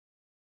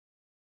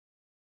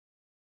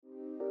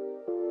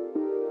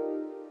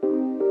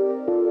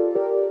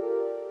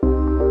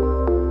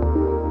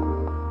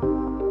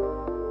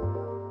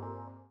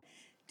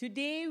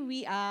Today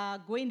we are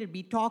going to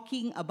be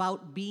talking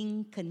about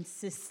being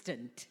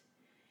consistent.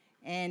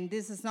 And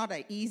this is not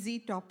an easy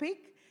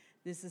topic.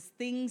 This is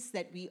things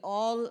that we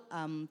all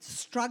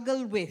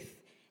struggle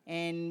with.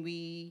 And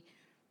we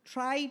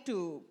try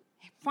to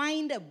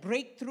find a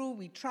breakthrough.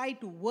 We try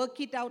to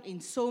work it out in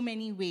so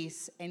many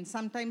ways. And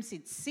sometimes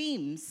it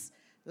seems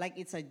like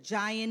it's a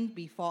giant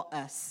before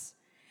us.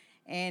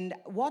 And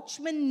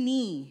Watchman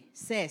Nee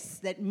says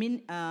that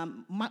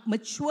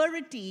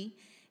maturity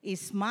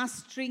is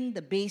mastering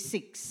the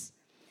basics.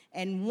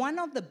 And one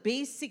of the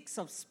basics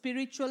of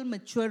spiritual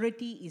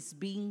maturity is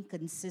being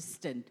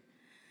consistent.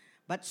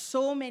 But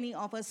so many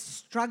of us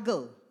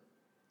struggle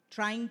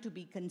trying to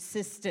be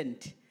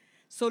consistent.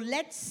 So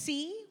let's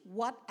see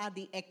what are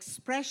the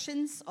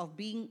expressions of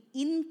being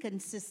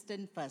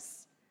inconsistent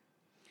first.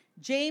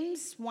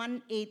 James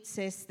 1:8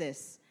 says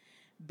this,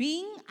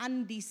 being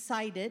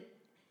undecided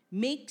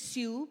makes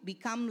you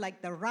become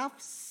like the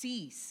rough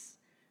seas,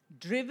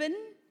 driven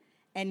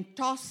and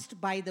tossed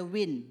by the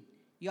wind.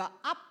 You're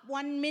up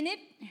 1 minute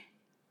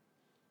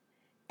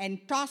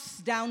and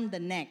tossed down the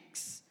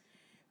next.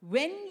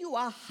 When you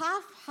are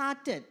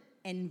half-hearted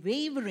and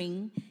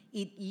wavering,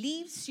 it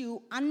leaves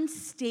you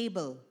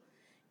unstable.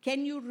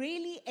 Can you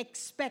really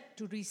expect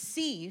to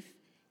receive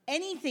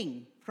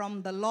anything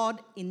from the Lord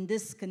in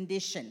this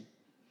condition?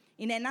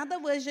 In another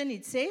version,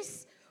 it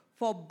says,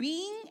 for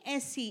being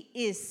as he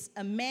is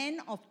a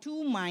man of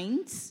two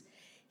minds,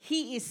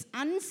 he is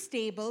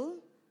unstable,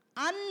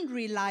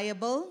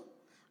 unreliable,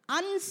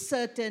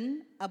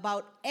 uncertain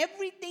about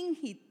everything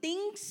he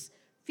thinks,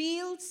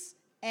 feels,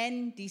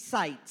 and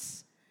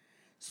decides.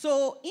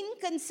 So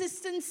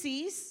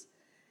inconsistencies,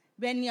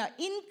 when you're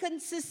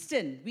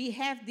inconsistent, we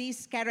have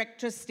these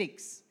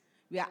characteristics.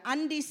 We are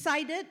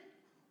undecided,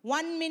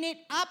 1 minute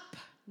up,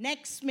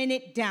 next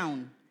minute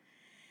down.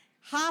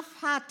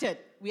 Half-hearted,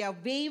 we are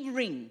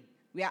wavering,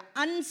 we are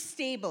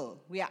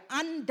unstable, we are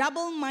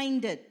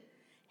double-minded,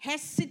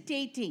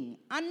 hesitating,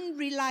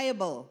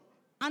 unreliable,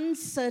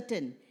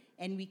 uncertain,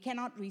 and we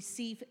cannot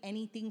receive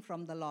anything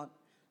from the Lord.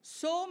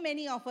 So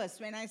many of us,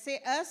 when I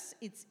say us,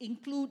 it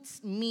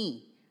includes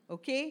me,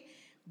 okay?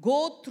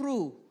 Go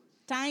through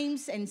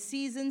times and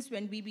seasons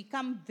when we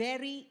become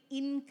very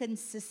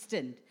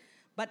inconsistent.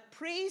 But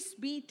praise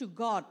be to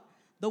God,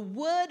 the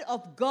Word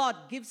of God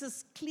gives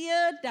us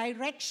clear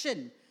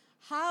direction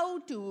how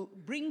to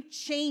bring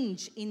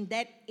change in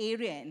that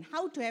area and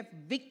how to have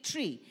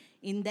victory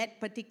in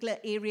that particular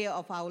area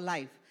of our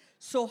life.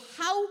 So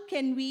how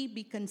can we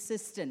be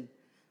consistent?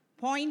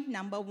 Point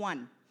number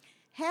 1,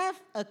 have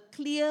a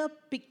clear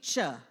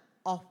picture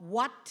of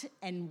what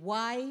and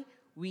why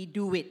we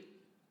do it.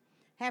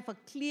 Have a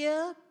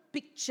clear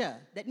picture.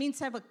 That means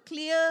have a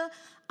clear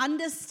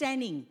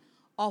understanding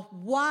of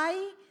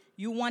why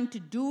you want to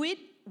do it,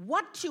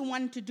 what you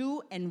want to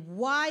do, and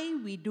why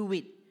we do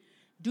it.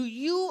 Do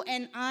you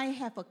and I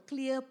have a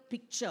clear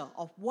picture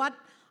of what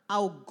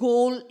our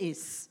goal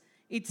is?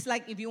 It's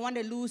like if you want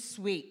to lose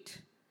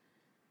weight,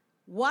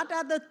 what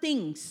are the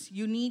things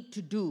you need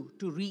to do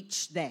to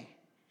reach there?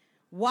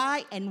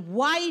 Why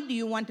do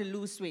you want to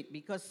lose weight?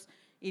 Because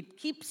it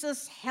keeps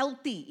us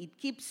healthy. It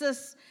keeps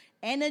us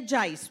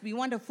energized. We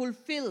want to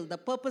fulfill the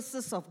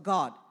purposes of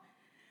God.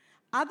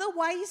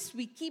 Otherwise,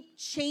 we keep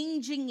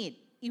changing it.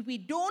 If we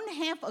don't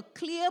have a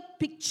clear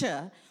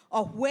picture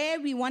of where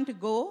we want to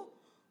go,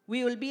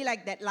 we will be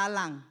like that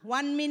lalang.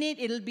 1 minute,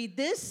 it'll be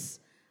this.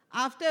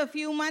 After a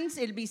few months,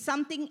 it'll be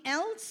something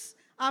else.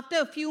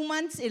 After a few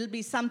months, it'll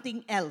be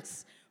something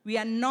else. We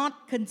are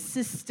not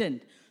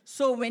consistent.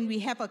 So when we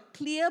have a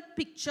clear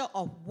picture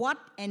of what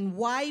and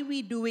why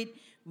we do it,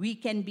 we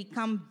can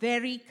become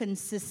very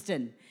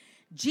consistent.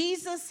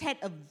 Jesus had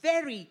a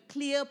very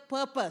clear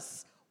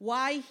purpose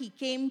why he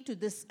came to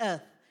this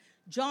earth.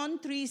 John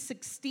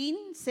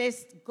 3:16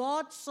 says,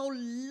 God so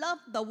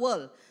loved the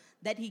world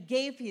that he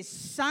gave his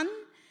Son,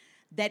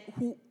 that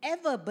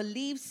whoever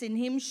believes in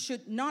him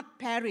should not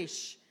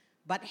perish,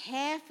 but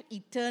have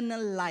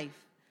eternal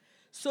life.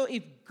 So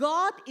if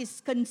God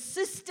is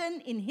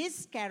consistent in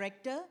his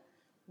character,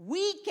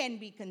 we can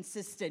be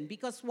consistent.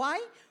 Because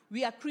why?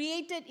 We are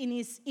created in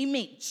his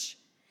image.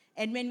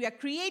 And when we are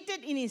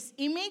created in his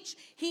image,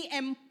 he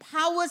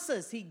empowers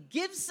us. He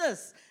gives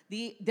us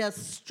the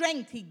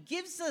strength. He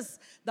gives us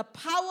the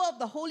power of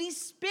the Holy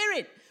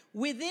Spirit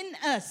within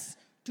us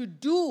to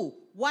do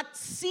what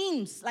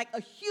seems like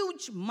a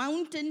huge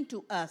mountain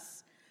to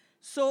us.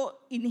 So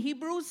in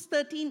Hebrews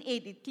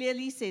 13:8, it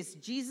clearly says,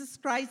 Jesus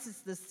Christ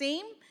is the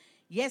same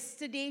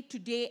yesterday,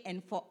 today,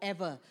 and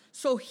forever.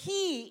 So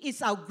he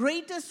is our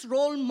greatest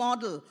role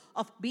model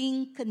of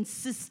being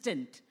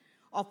consistent,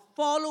 of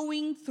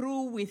following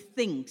through with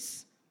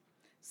things.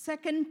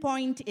 Second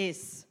point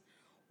is,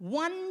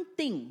 one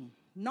thing,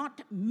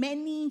 not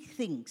many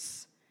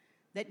things.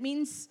 That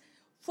means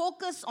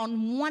focus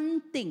on one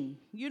thing.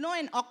 You know,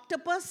 an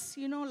octopus,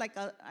 like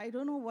I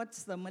don't know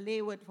what's the Malay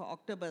word for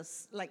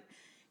octopus. Like,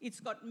 it's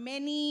got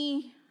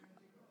many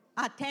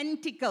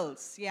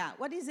tentacles. Yeah,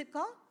 what is it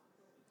called?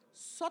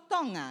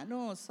 Sotong.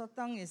 No,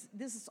 sotong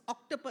this is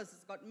octopus.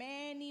 It's got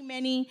many,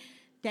 many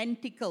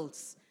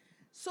tentacles.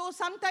 So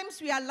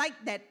sometimes we are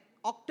like that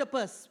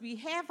octopus. We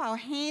have our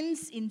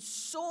hands in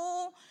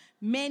so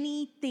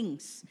many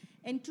things.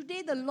 And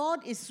today the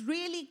Lord is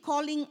really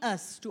calling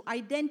us to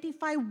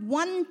identify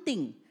one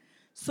thing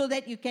so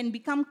that you can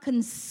become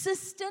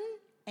consistent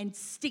and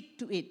stick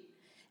to it.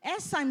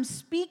 As I'm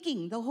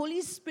speaking, the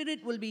Holy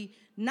Spirit will be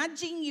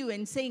nudging you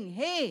and saying,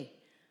 hey,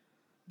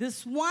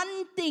 this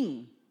one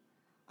thing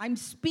I'm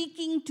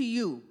speaking to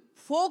you,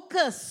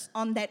 focus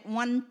on that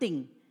one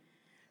thing.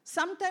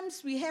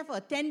 Sometimes we have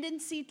a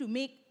tendency to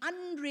make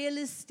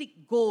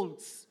unrealistic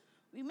goals.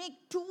 We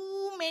make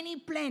too many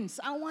plans.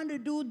 I want to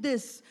do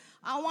this.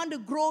 I want to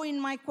grow in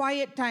my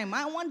quiet time.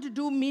 I want to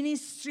do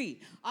ministry.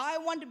 I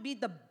want to be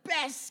the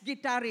best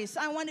guitarist.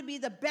 I want to be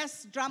the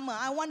best drummer.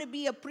 I want to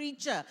be a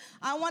preacher.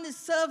 I want to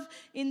serve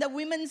in the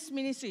women's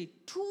ministry.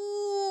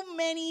 Too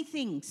many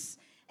things.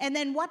 And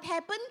then what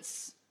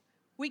happens?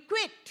 We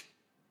quit.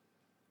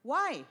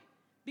 Why?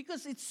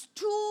 Because it's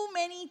too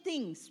many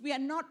things. We are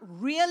not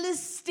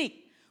realistic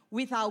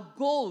with our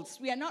goals.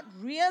 We are not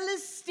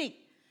realistic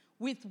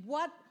with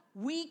what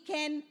we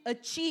can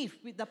achieve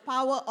with the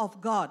power of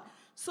God.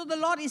 So the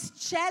Lord is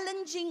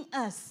challenging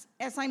us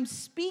as I'm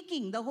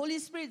speaking. The Holy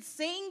Spirit is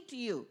saying to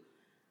you,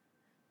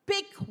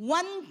 pick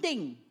one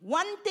thing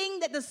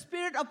that the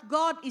Spirit of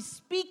God is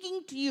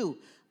speaking to you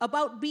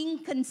about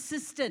being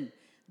consistent,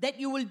 that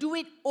you will do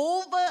it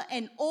over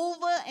and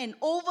over and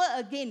over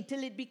again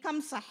till it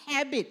becomes a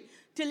habit,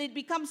 till it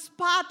becomes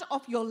part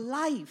of your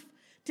life,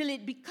 till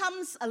it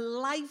becomes a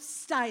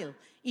lifestyle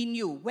in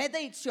you, whether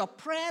it's your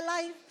prayer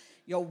life,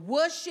 your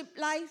worship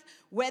life,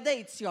 whether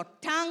it's your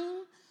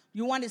tongue,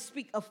 you want to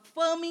speak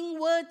affirming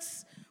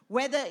words,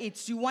 whether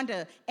it's you want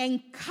to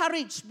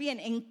encourage, be an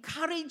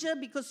encourager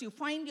because you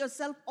find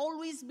yourself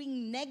always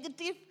being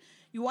negative,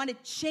 you want to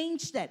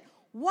change that.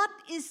 What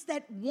is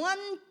that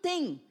one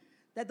thing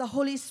that the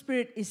Holy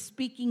Spirit is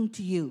speaking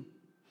to you?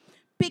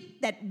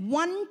 Pick that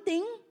one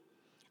thing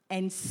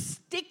and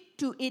stick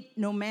to it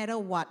no matter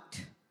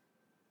what.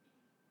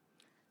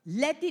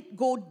 Let it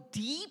go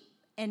deep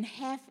and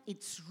have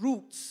its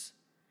roots.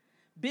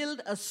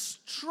 Build a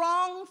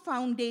strong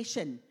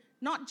foundation,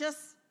 not just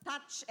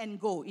touch and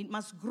go. It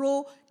must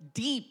grow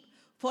deep.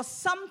 For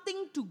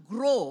something to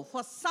grow,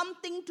 for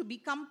something to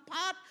become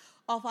part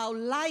of our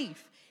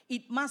life,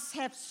 it must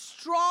have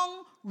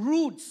strong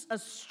roots, a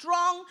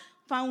strong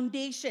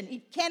foundation.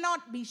 It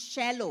cannot be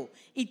shallow.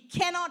 It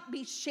cannot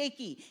be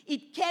shaky.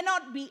 It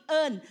cannot be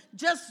earned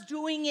just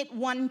doing it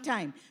one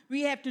time.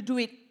 We have to do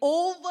it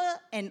over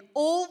and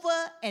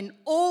over and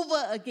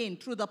over again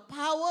through the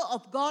power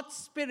of God's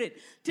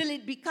Spirit till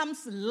it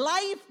becomes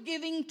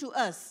life-giving to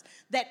us,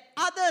 that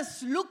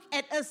others look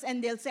at us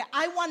and they'll say,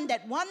 I want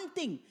that one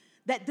thing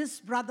that this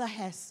brother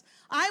has.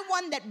 I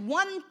want that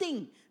one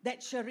thing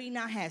that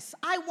Sharina has.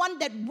 I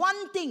want that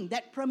one thing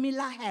that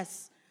Pramila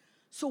has.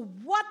 So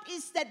what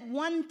is that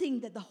one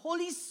thing that the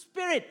Holy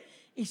Spirit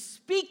is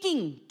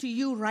speaking to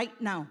you right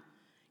now?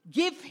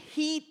 Give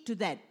heed to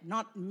that.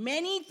 Not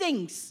many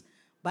things,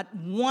 but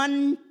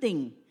one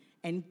thing.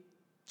 And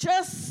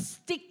just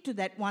stick to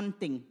that one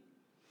thing.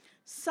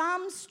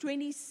 Psalms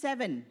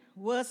 27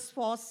 verse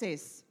 4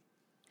 says,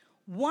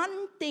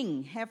 one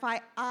thing have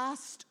I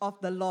asked of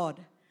the Lord,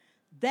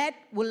 that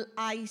will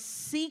I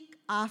seek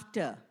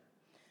after,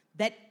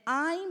 that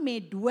I may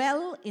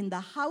dwell in the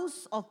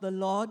house of the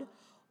Lord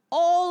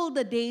all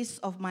the days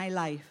of my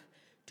life,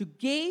 to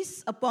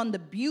gaze upon the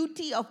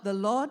beauty of the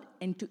Lord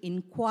and to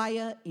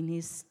inquire in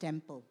his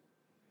temple.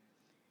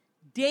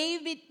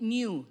 David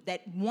knew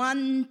that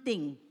one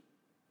thing.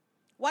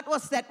 What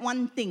was that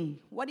one thing?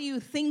 What do you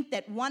think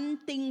that one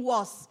thing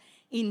was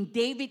in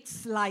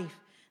David's life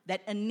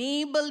that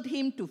enabled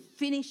him to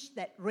finish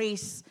that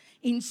race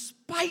in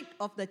spite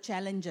of the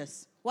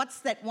challenges? What's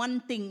that one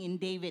thing in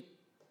David?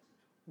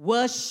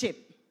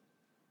 Worship.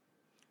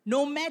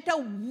 No matter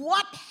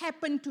what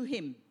happened to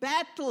him,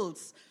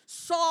 battles,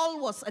 Saul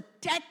was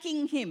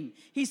attacking him.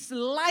 His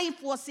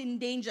life was in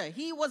danger.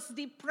 He was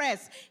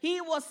depressed.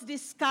 He was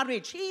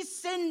discouraged. He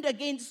sinned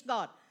against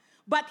God.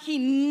 But he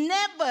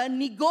never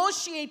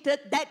negotiated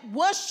that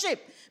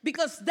worship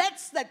because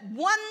that's that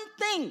one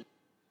thing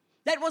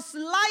that was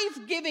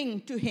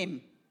life-giving to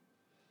him,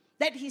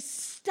 that he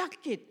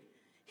stuck it.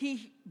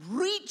 He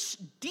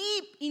reached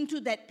deep into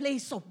that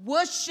place of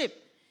worship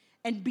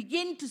and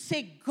began to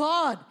say,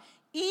 God,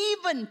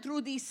 even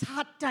through these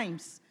hard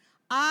times,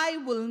 I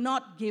will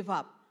not give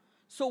up.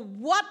 So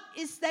what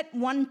is that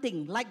one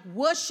thing? Like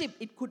worship,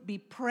 it could be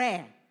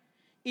prayer.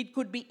 It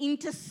could be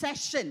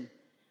intercession.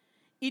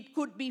 It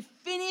could be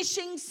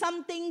finishing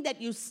something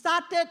that you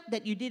started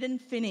that you didn't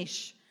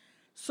finish.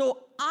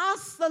 So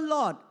ask the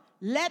Lord,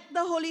 let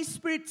the Holy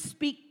Spirit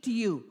speak to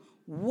you.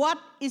 What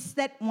is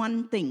that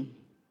one thing?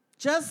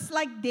 Just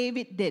like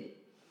David did.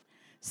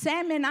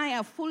 Sam and I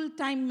are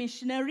full-time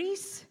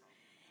missionaries,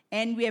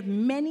 and we have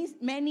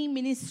many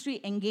ministry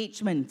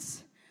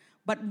engagements.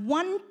 But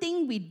one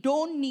thing we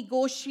don't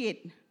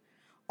negotiate,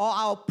 or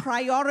our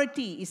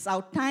priority, is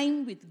our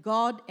time with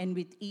God and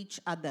with each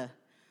other.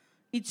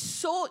 It's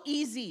so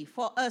easy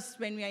for us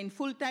when we are in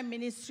full-time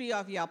ministry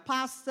or you're a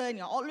pastor and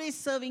you're always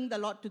serving the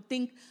Lord to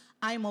think,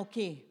 I'm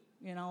okay.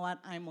 You know what?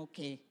 I'm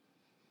okay.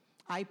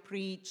 I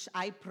preach,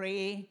 I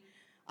pray,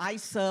 I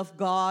serve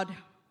God,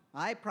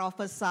 I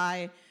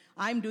prophesy,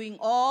 I'm doing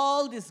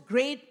all these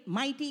great,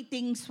 mighty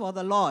things for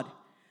the Lord.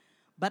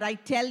 But I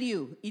tell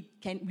you,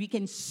 we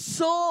can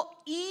so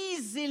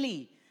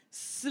easily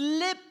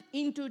slip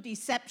into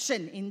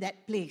deception in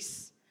that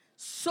place.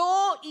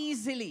 So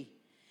easily.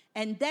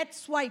 And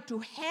that's why to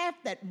have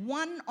that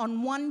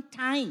one-on-one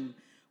time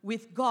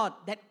with God,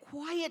 that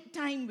quiet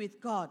time with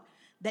God,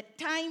 that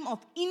time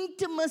of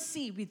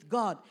intimacy with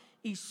God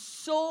is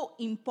so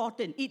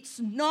important. It's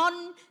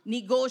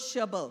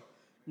non-negotiable.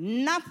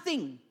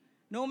 Nothing,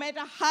 no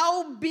matter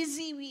how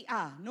busy we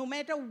are, no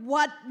matter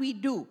what we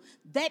do,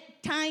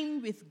 that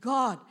time with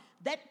God,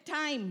 that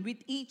time with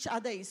each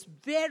other is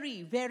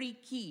very, very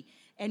key.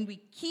 And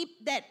we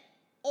keep that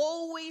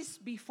always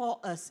before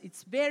us.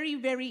 It's very,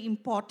 very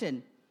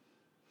important.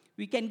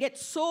 We can get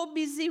so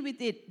busy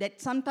with it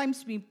that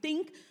sometimes we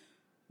think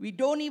we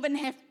don't even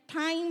have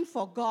time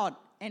for God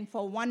and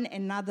for one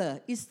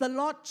another. Is the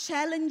Lord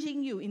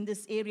challenging you in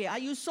this area? Are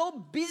you so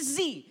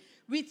busy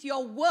with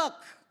your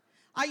work?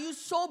 Are you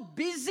so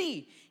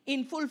busy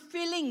in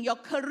fulfilling your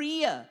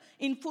career,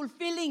 in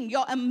fulfilling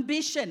your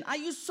ambition? Are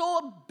you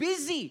so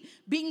busy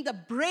being the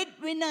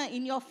breadwinner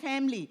in your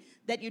family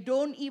that you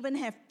don't even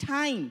have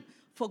time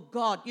for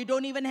God? You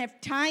don't even have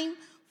time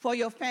for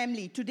your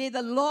family. Today,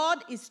 the Lord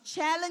is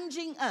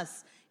challenging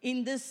us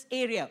in this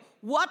area.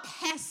 What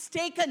has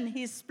taken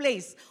His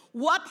place?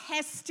 What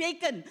has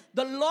taken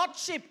the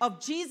Lordship of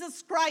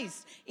Jesus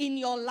Christ in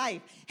your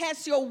life?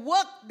 Has your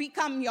work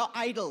become your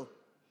idol?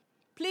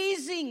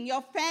 Pleasing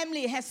your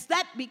family, has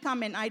that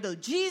become an idol?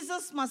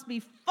 Jesus must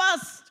be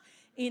first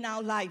in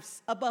our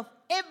lives above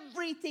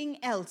everything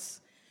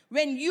else.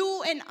 When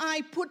you and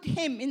I put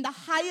Him in the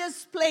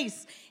highest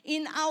place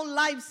in our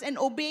lives and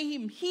obey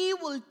Him, He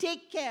will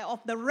take care of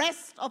the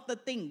rest of the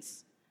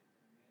things.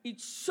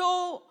 It's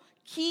so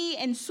key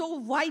and so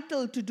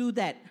vital to do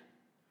that.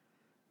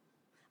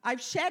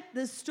 I've shared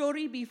this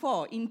story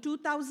before in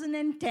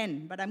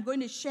 2010, but I'm going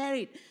to share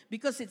it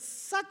because it's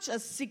such a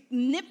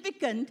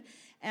significant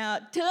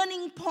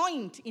turning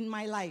point in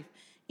my life.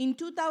 In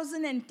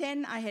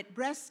 2010, I had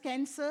breast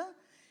cancer.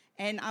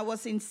 And I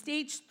was in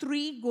stage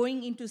 3,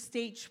 going into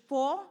stage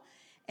 4.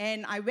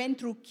 And I went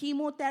through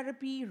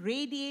chemotherapy,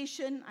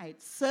 radiation, I had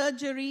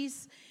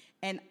surgeries,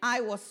 and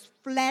I was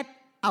flat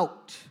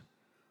out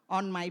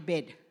on my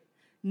bed.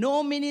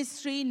 No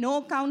ministry,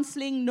 no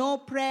counseling, no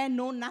prayer,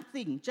 no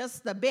nothing.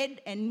 Just the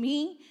bed and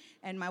me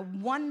and my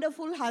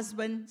wonderful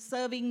husband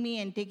serving me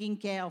and taking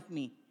care of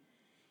me.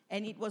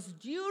 And it was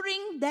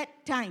during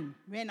that time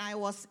when I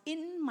was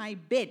in my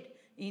bed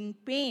in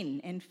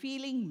pain and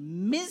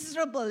feeling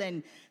miserable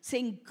and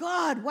saying,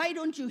 God, why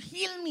don't you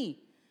heal me?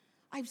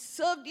 I've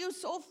served you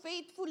so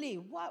faithfully.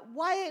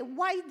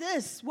 Why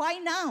this? Why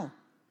now?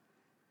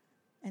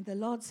 And the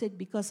Lord said,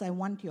 because I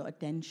want your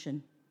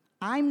attention.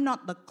 I'm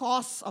not the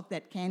cause of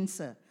that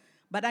cancer,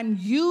 but I'm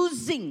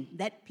using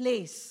that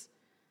place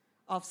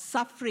of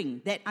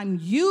suffering, that I'm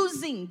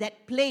using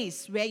that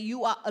place where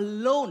you are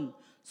alone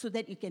so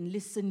that you can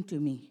listen to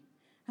me.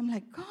 I'm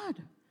like, God,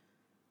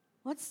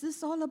 what's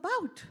this all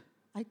about?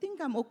 I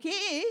think I'm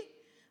okay.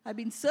 I've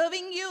been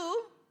serving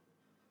you.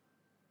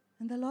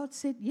 And the Lord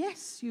said,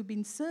 yes, you've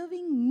been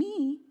serving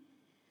me,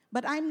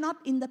 but I'm not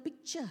in the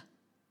picture.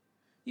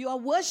 You are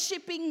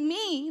worshiping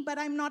me, but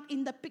I'm not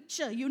in the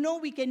picture. You know,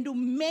 we can do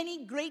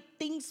many great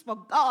things for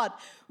God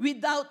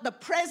without the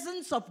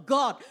presence of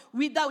God,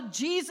 without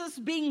Jesus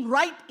being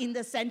right in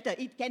the center.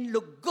 It can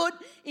look good.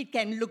 It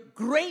can look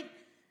great.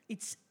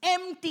 It's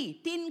empty,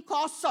 tin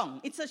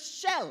kosong. It's a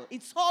shell.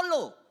 It's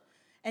hollow.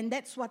 And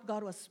that's what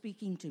God was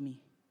speaking to me.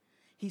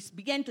 He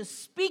began to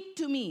speak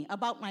to me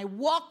about my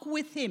walk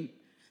with Him,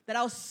 that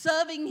I was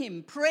serving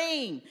Him,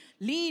 praying,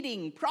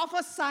 leading,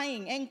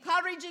 prophesying,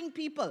 encouraging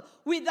people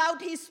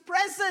without His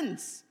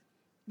presence.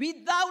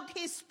 Without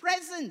His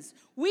presence.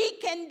 We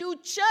can do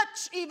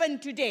church even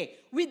today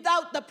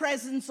without the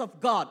presence of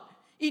God.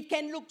 It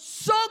can look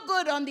so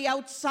good on the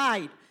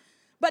outside.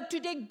 But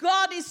today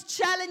God is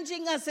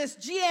challenging us as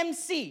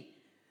GMC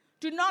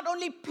to not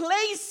only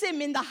place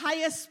Him in the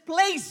highest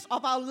place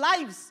of our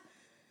lives,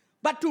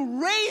 but to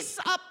raise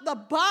up the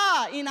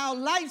bar in our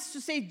lives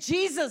to say,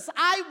 Jesus,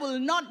 I will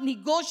not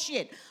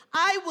negotiate.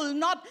 I will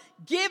not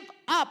give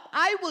up.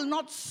 I will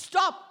not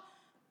stop.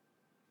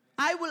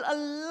 I will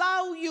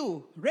allow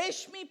you.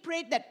 Reshmi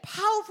prayed that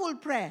powerful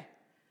prayer.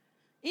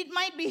 It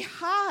might be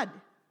hard,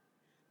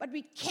 but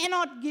we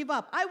cannot give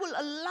up. I will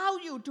allow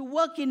you to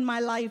work in my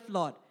life,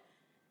 Lord.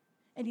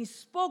 And He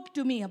spoke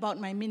to me about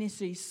my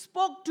ministry. He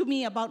spoke to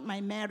me about my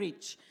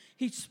marriage.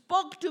 He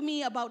spoke to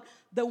me about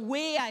the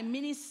way I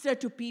minister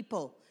to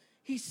people.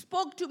 He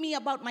spoke to me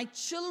about my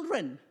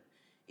children.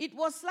 It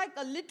was like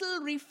a little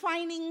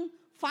refining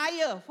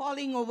fire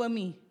falling over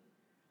me.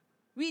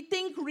 We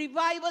think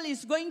revival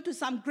is going to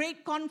some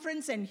great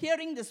conference and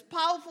hearing this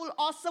powerful,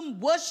 awesome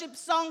worship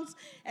songs,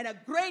 and a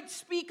great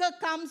speaker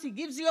comes, he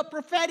gives you a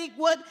prophetic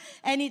word,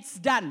 and it's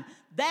done.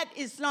 That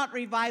is not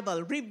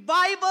revival.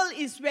 Revival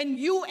is when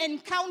you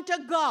encounter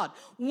God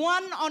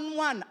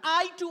one-on-one,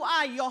 eye to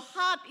eye. Your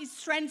heart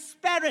is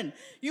transparent.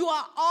 You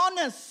are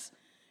honest.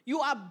 You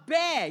are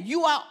bare.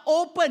 You are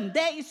open.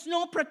 There is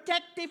no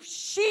protective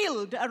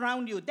shield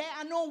around you. There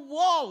are no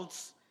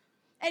walls.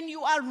 And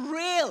you are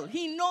real.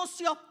 He knows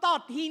your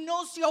thought. He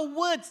knows your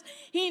words.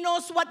 He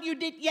knows what you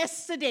did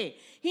yesterday.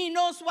 He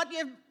knows what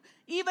you,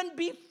 even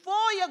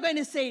before you're going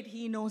to say it,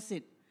 He knows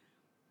it.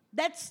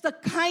 That's the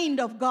kind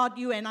of God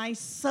you and I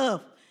serve.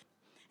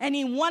 And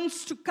He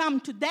wants to come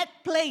to that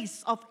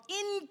place of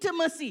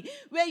intimacy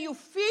where you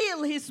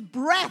feel His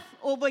breath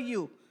over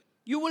you.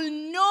 You will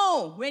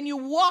know when you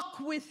walk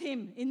with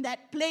Him in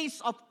that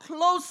place of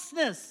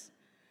closeness.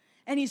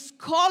 And He's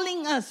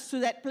calling us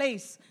to that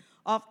place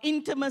of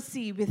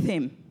intimacy with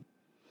Him.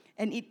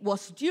 And it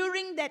was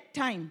during that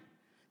time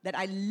that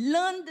I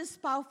learned this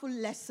powerful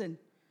lesson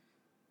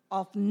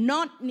of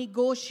not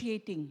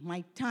negotiating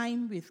my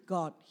time with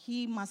God.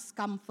 He must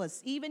come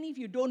first. Even if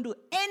you don't do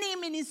any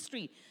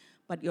ministry,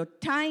 but your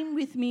time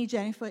with me,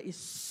 Jennifer, is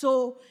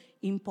so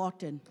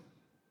important.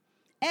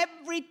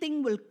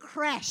 Everything will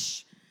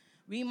crash.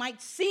 We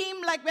might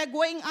seem like we're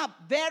going up,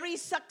 very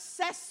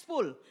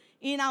successful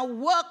in our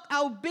work,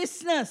 our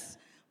business,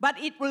 but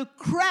it will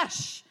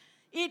crash.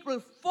 It will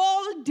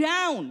fall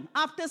down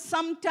after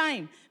some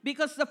time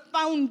because the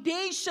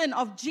foundation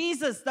of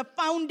Jesus, the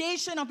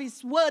foundation of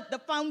His word, the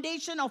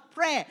foundation of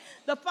prayer,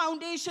 the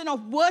foundation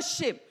of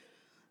worship,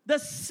 the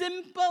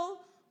simple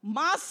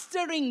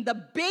mastering the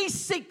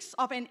basics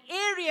of an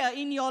area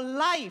in your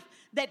life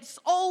that's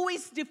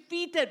always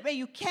defeated, where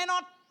you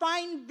cannot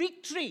find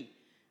victory.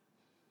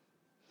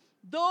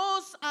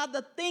 Those are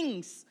the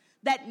things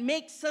that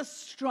makes us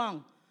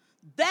strong.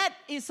 That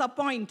is a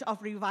point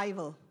of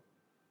revival.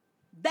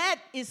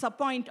 That is a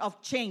point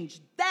of change.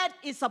 That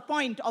is a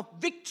point of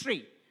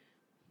victory.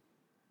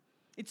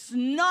 It's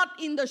not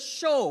in the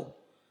show.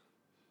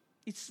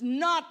 It's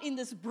not in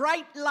this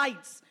bright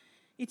lights.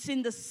 It's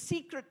in the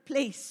secret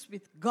place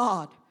with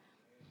God.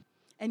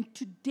 And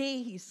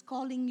today He's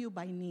calling you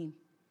by name.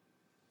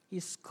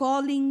 He's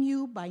calling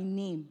you by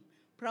name.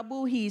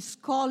 Prabhu, He is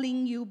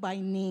calling you by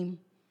name.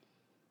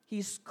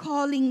 He's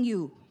calling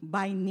you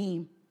by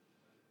name.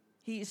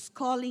 He is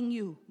calling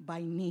you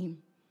by name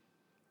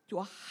to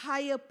a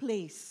higher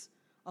place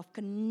of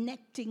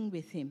connecting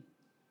with Him.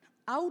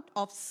 Out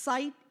of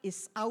sight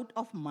is out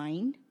of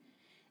mind,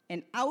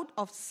 and out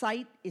of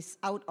sight is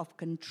out of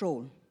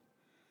control.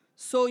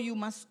 So you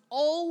must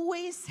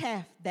always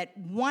have that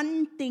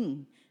one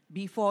thing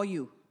before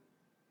you.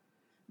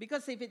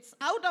 Because if it's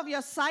out of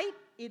your sight,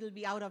 it'll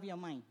be out of your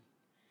mind.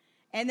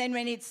 And then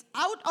when it's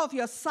out of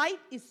your sight,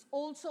 it's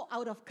also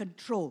out of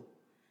control.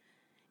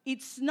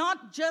 It's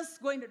not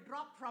just going to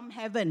drop from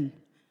heaven.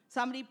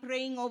 Somebody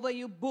praying over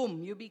you,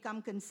 boom, you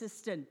become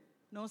consistent.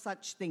 No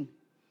such thing.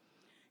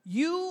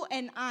 You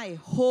and I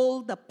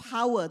hold the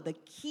power, the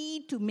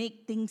key to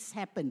make things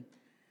happen.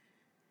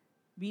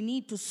 We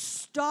need to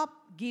stop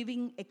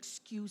giving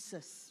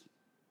excuses.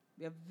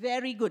 We are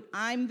very good.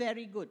 I'm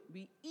very good.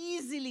 We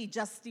easily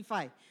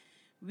justify.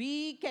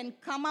 We can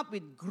come up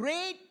with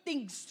great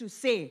things to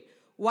say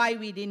why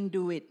we didn't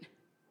do it.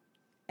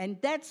 And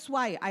that's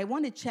why I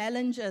want to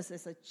challenge us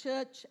as a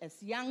church,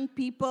 as young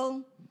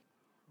people,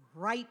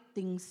 write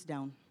things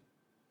down.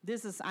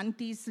 This is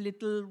Auntie's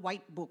little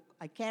white book.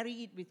 I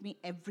carry it with me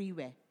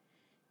everywhere.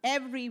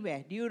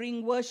 Everywhere.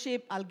 During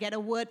worship, I'll get a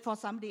word for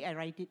somebody, I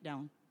write it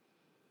down.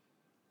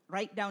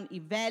 Write down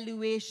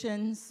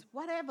evaluations,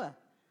 whatever.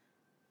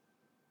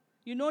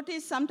 You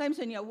notice sometimes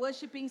when you're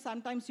worshiping,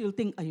 sometimes you'll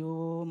think,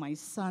 ayo, my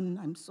son,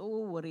 I'm so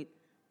worried.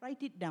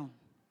 Write it down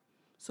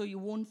so you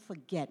won't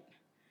forget.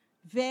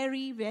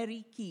 Very,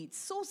 very key. It's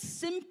so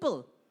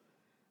simple.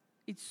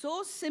 It's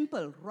so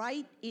simple.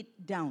 Write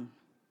it down.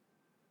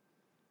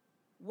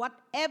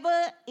 Whatever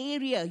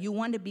area you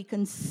want to be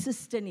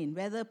consistent in,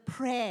 whether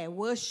prayer,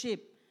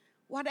 worship,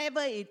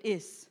 whatever it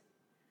is,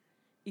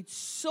 it's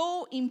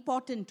so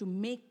important to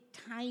make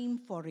time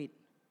for it.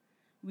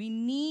 We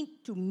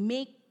need to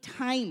make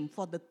time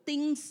for the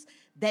things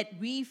that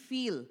we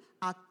feel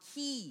are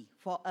key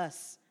for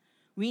us.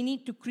 We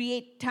need to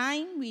create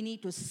time. We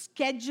need to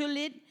schedule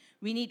it.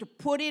 We need to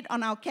put it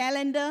on our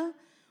calendar.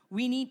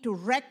 We need to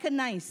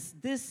recognize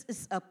this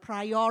is a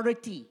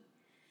priority.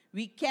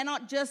 We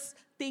cannot just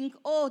think,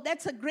 oh,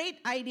 that's a great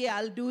idea,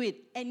 I'll do it.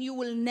 And you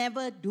will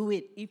never do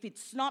it if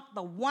it's not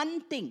the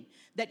one thing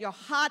that your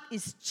heart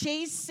is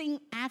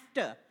chasing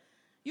after.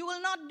 You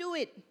will not do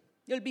it.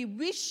 You'll be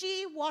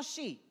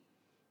wishy-washy.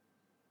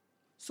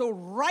 So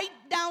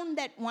write down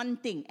that one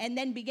thing and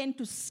then begin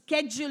to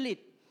schedule it.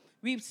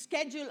 We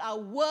schedule our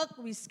work,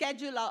 we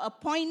schedule our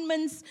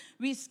appointments,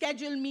 we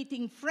schedule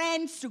meeting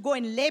friends to go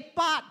and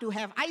lepak, to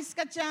have ais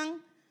kacang.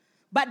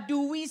 But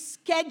do we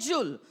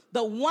schedule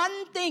the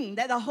one thing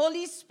that the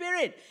Holy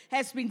Spirit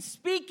has been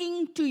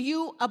speaking to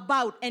you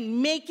about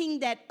and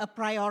making that a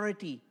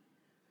priority?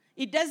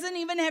 It doesn't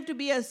even have to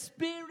be a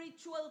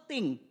spiritual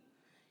thing.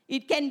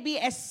 It can be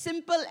as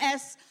simple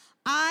as,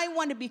 I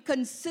want to be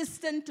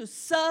consistent to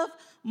serve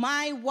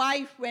my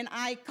wife when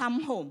I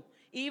come home,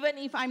 even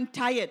if I'm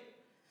tired.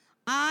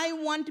 I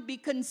want to be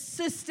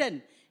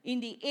consistent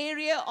in the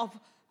area of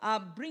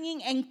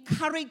bringing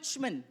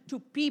encouragement to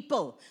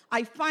people.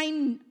 I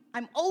find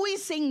I'm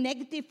always saying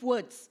negative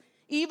words.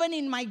 Even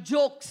in my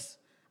jokes,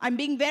 I'm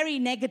being very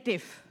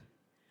negative.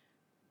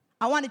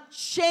 I want to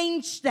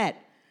change that.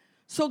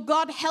 So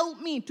God help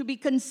me to be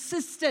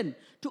consistent,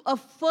 to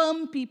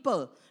affirm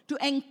people, to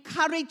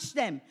encourage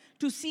them,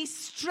 to see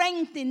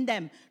strength in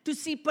them, to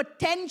see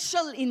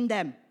potential in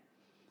them.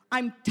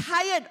 I'm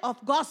tired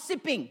of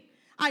gossiping.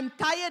 I'm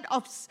tired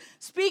of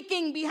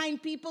speaking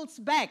behind people's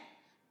back.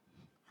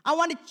 I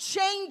want to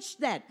change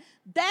that.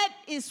 That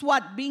is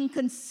what being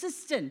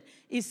consistent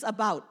is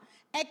about.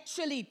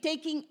 Actually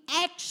taking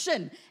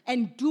action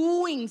and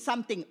doing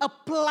something,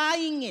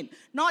 applying it.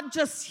 Not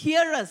just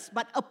hearers,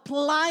 but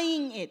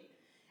applying it.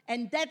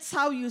 And that's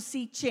how you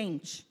see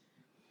change.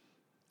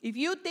 If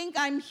you think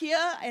I'm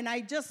here and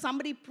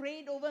somebody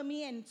prayed over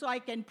me and so I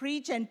can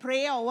preach and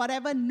pray or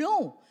whatever,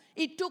 no.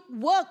 It took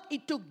work,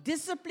 it took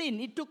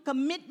discipline, it took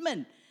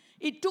commitment.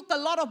 It took a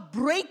lot of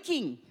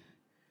breaking.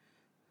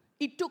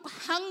 It took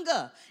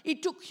hunger.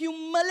 It took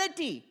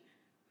humility.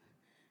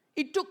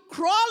 It took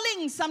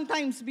crawling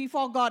sometimes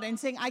before God and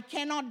saying, I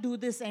cannot do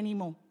this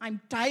anymore. I'm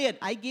tired.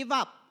 I give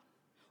up.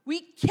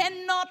 We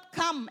cannot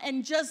come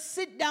and just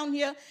sit down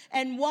here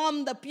and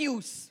warm the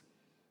pews.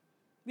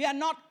 We are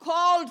not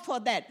called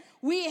for that.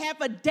 We have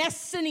a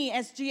destiny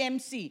as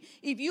GMC.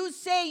 If you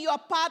say you are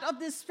part of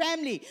this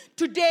family,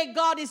 today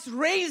God is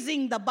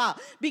raising the bar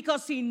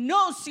because He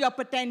knows your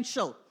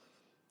potential.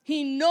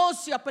 He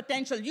knows your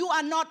potential. You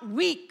are not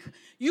weak.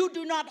 You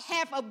do not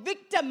have a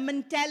victim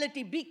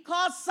mentality.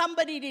 Because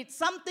somebody did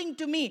something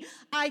to me,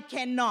 I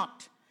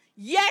cannot.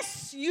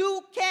 Yes,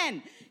 you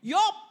can. Your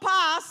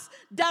past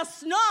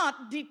does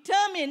not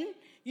determine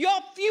your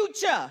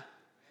future.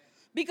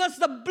 Because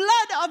the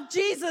blood of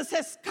Jesus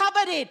has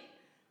covered it.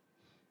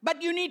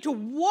 But you need to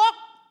walk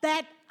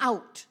that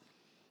out.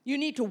 You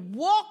need to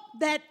walk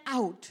that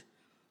out.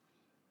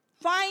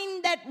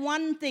 Find that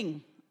one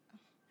thing.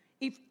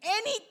 If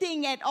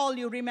anything at all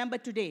you remember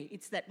today,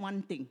 it's that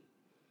one thing.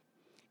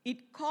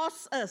 It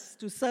costs us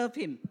to serve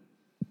Him.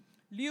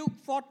 Luke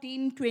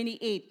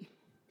 14:28.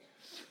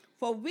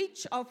 For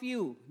which of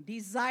you,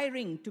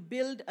 desiring to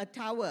build a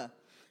tower,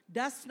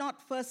 does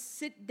not first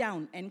sit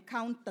down and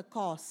count the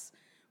cost,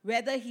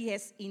 whether he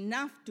has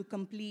enough to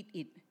complete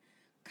it?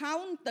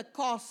 Count the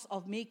cost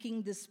of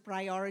making this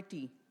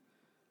priority.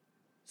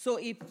 So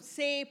if,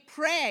 say,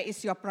 prayer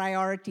is your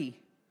priority,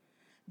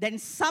 then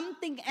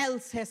something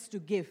else has to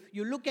give.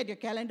 You look at your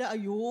calendar,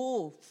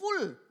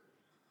 full.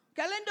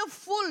 Calendar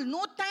full,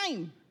 no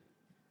time.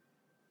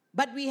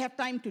 But we have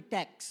time to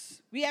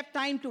text. We have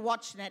time to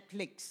watch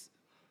Netflix.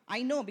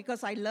 I know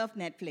because I love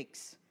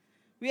Netflix.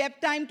 We have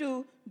time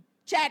to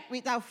chat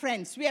with our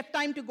friends. We have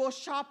time to go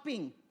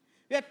shopping.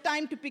 We have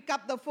time to pick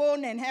up the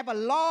phone and have a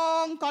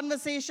long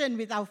conversation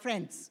with our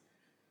friends.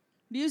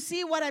 Do you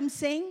see what I'm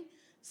saying?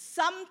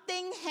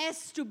 Something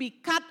has to be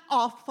cut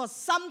off for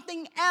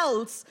something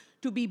else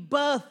to be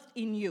birthed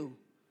in you.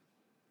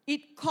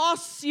 It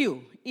costs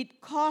you.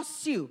 It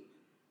costs you.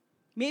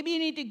 Maybe you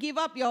need to give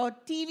up your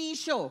TV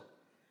show.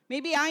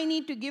 Maybe I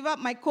need to give up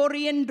my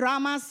Korean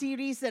drama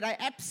series that I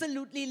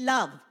absolutely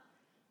love.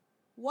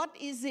 What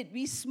is it?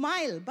 We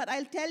smile, but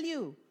I'll tell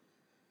you,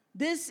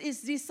 this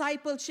is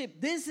discipleship.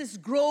 This is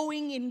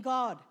growing in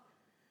God.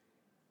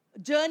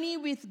 Journey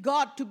with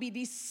God, to be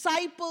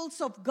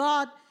disciples of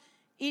God,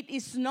 it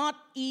is not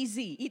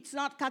easy. It's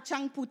not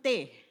kacang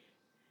putih.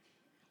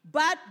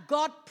 But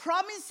God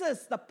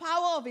promises the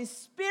power of His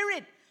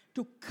Spirit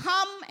to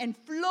come and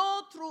flow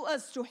through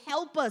us to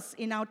help us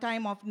in our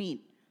time of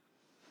need.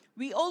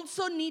 We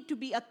also need to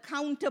be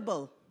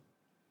accountable.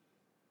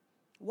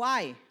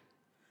 Why?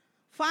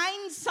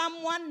 Find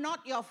someone,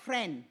 not your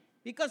friend,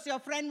 because your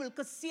friend will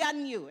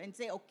kasihan you and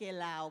say, okay,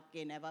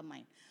 never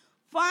mind.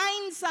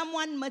 Find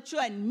someone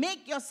mature and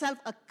make yourself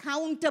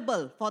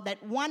accountable for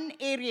that one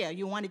area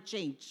you want to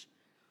change.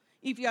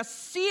 If you're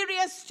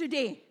serious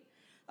today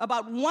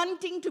about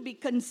wanting to be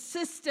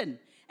consistent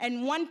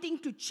and wanting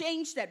to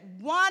change that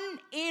one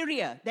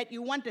area that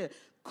you want to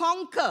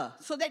conquer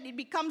so that it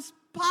becomes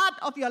part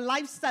of your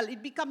lifestyle,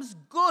 it becomes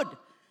good,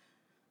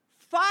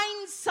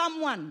 find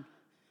someone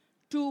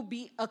to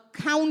be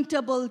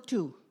accountable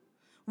to.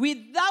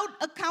 Without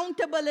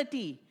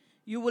accountability,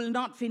 you will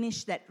not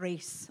finish that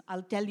race.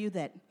 I'll tell you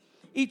that.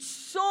 It's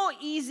so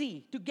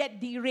easy to get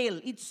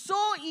derailed. It's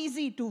so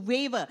easy to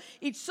waver.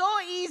 It's so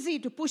easy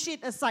to push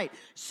it aside.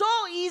 So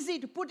easy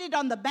to put it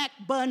on the back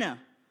burner.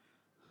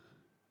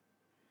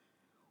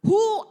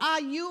 Who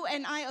are you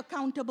and I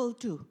accountable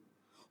to?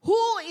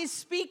 Who is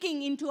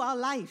speaking into our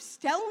lives?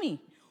 Tell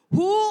me.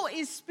 Who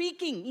is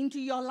speaking into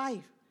your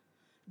life?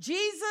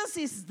 Jesus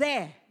is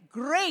there.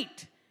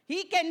 Great.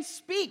 He can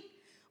speak.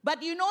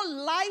 But you know,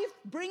 life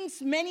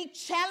brings many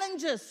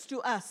challenges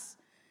to us.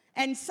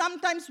 And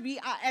sometimes we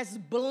are as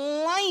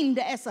blind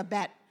as a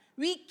bat.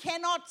 We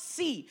cannot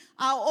see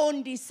our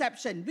own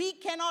deception. We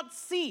cannot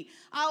see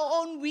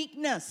our own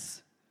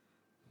weakness.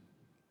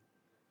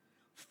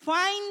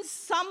 Find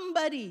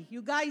somebody,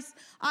 you guys.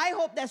 I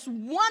hope there's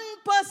one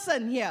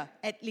person here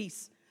at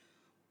least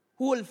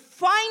who will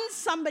find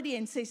somebody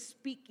and say,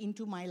 speak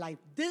into my life.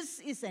 This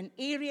is an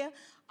area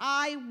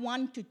I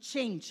want to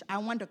change. I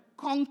want to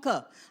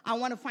conquer. I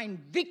want to find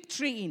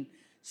victory in.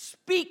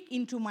 Speak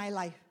into my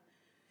life.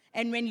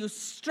 And when you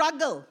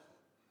struggle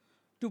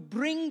to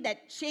bring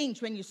that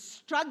change, when you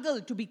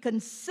struggle to be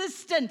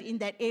consistent in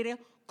that area,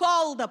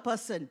 call the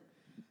person.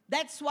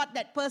 That's what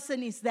that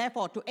person is there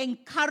for, to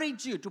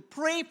encourage you, to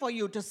pray for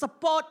you, to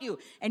support you,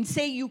 and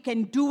say you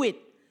can do it.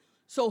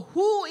 So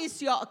who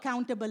is your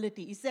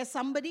accountability? Is there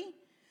somebody?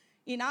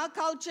 In our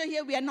culture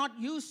here, we are not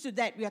used to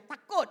that. We are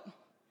takut,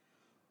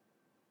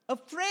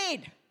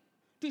 afraid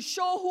to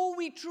show who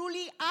we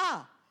truly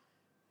are.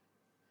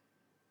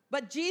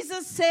 But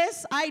Jesus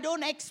says, I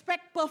don't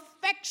expect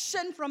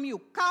perfection from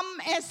you. Come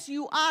as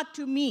you are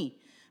to me.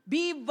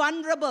 Be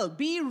vulnerable,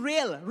 be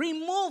real.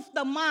 Remove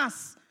the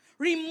mask.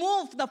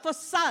 Remove the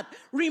facade.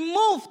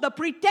 Remove the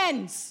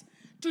pretense.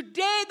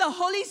 Today, the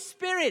Holy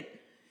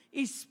Spirit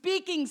is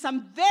speaking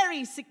some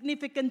very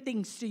significant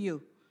things to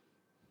you.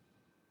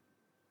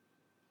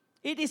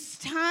 It is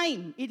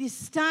time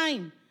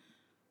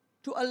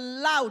to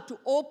allow, to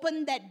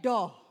open that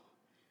door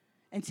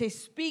and say,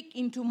 speak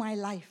into my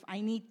life.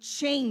 I need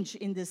change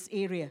in this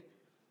area.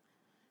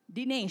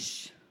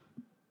 Dinesh,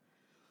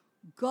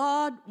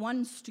 God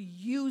wants to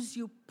use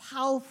you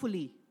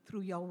powerfully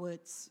through your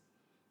words.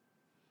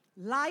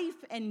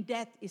 Life and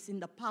death is in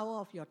the power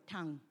of your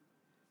tongue.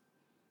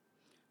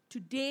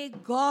 Today,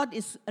 God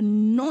is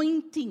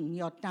anointing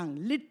your tongue,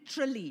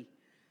 literally,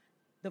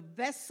 the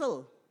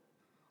vessel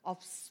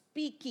of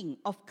speaking,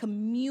 of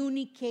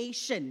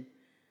communication,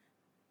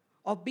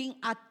 of being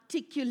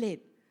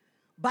articulate,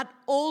 but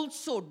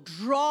also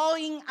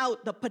drawing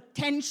out the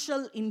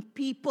potential in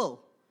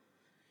people.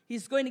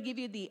 He's going to give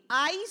you the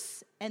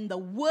eyes and the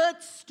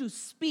words to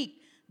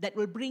speak that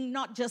will bring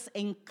not just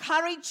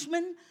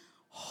encouragement,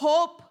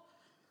 hope,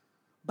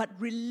 but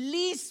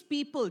release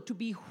people to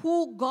be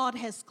who God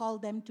has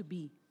called them to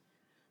be.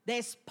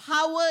 There's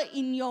power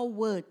in your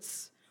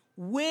words.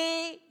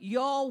 Weigh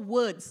your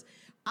words.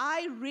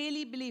 I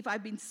really believe,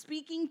 I've been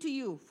speaking to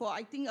you for,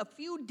 I think, a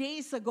few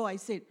days ago. I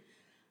said,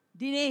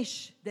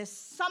 Dinesh, there's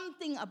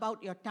something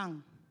about your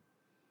tongue.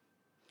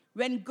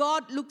 When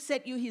God looks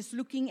at you, He's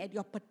looking at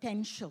your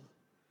potential.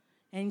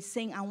 And He's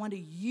saying, I want to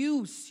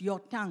use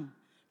your tongue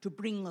to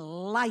bring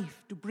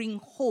life, to bring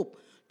hope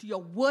to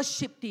your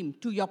worship team,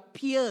 to your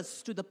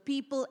peers, to the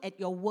people at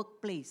your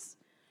workplace.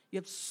 You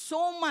have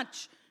so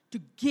much to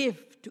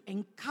give, to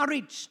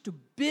encourage, to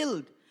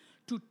build,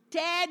 to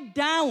tear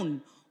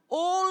down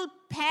all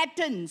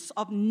patterns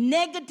of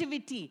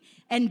negativity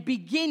and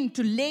begin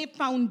to lay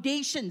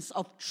foundations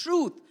of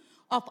truth,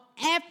 of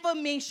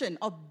affirmation,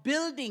 of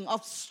building,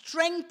 of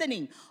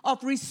strengthening,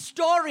 of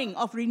restoring,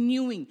 of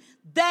renewing.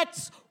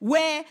 That's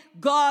where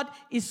God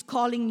is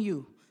calling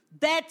you.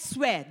 That's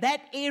where,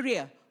 that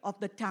area of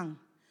the tongue.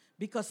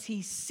 Because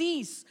He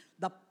sees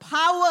the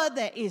power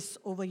there is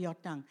over your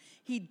tongue.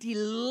 He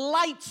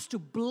delights to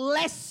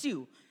bless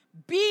you.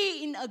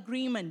 Be in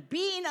agreement,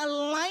 be in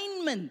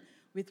alignment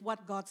with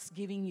what God's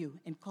giving you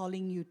and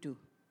calling you to.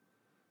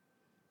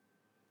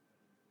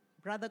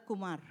 Brother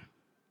Kumar,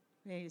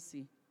 where is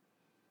he?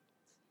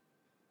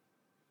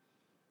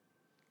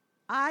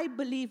 I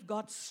believe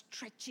God's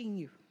stretching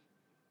you.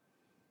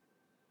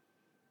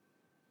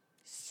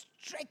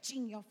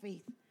 Stretching your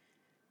faith.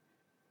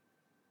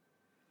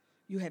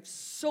 You have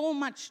so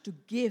much to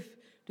give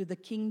to the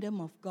kingdom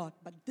of God.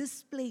 But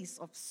this place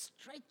of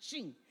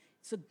stretching,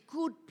 it's a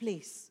good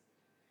place.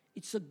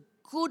 It's a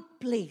good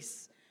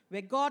place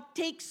where God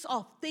takes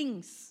off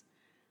things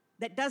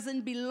that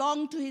doesn't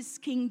belong to His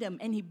kingdom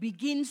and He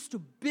begins to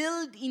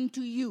build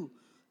into you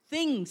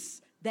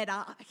things that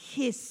are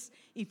His.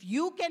 If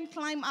you can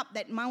climb up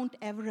that Mount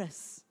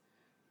Everest,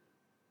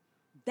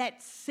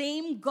 that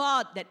same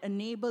God that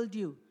enabled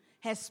you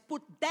has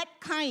put that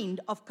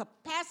kind of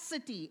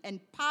capacity and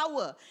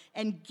power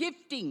and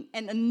gifting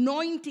and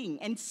anointing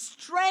and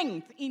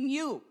strength in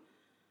you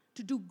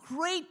to do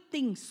great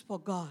things for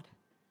God.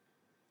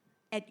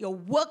 At your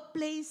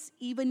workplace,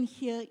 even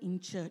here in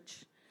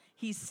church,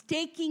 He's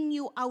taking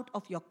you out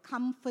of your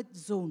comfort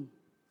zone.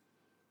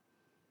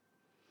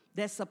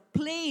 There's a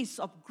place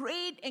of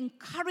great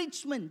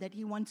encouragement that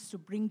He wants to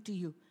bring to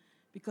you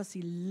because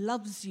He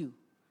loves you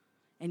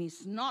and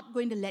He's not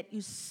going to let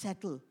you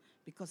settle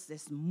because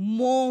there's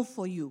more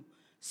for you.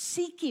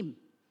 Seek Him.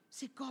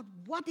 Say, God,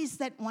 what is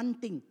that one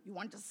thing you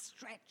want to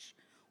stretch?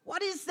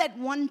 What is that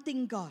one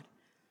thing, God?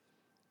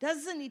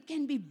 It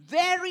can be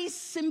very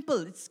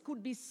simple. It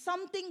could be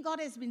something God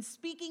has been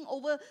speaking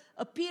over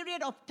a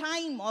period of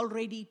time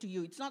already to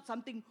you. It's not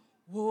something,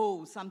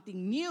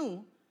 something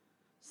new.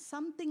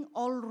 Something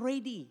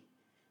already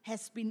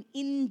has been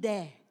in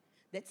there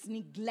that's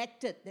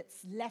neglected,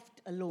 that's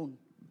left alone.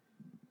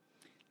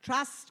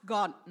 Trust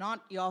God,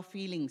 not your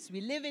feelings.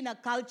 We live in a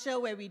culture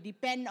where we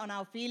depend on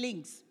our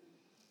feelings.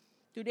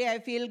 Today I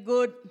feel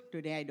good.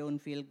 Today I don't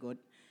feel good.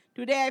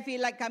 Today I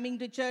feel like coming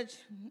to church.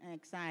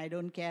 I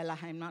don't care.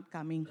 I'm not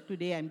coming.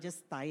 Today I'm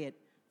just tired.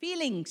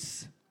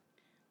 Feelings.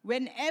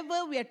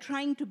 Whenever we are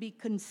trying to be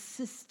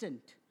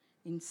consistent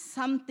in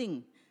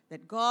something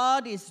that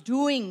God is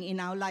doing in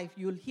our life,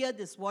 you'll hear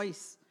this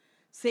voice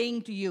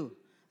saying to you,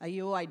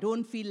 "Ayo, I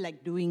don't feel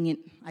like doing it.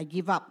 I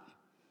give up."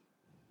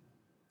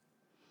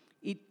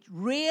 It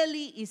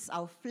really is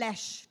our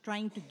flesh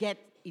trying to get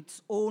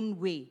its own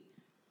way.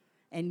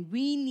 And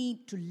we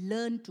need to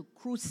learn to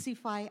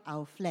crucify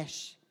our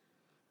flesh.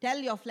 Tell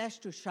your flesh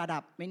to shut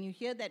up. When you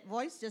hear that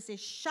voice, just say,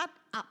 "Shut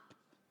up.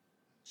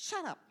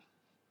 Shut up.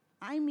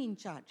 I'm in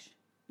charge."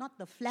 Not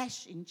the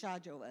flesh in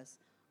charge of us.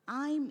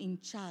 I'm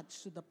in charge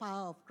through the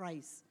power of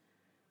Christ.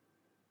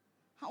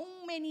 How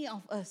many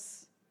of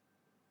us,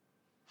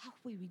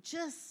 we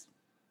just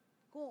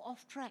go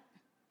off track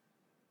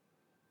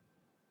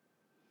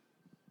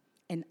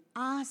and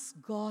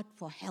ask God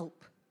for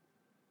help?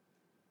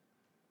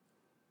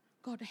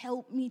 God,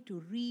 help me to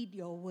read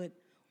your word.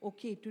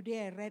 Okay,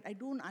 today I read, I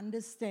don't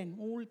understand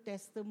Old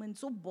Testament,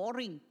 so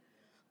boring.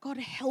 God,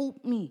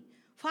 help me.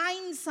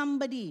 Find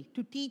somebody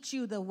to teach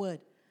you the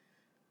word.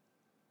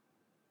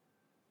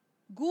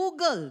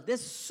 Google,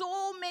 there's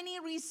so many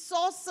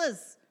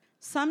resources.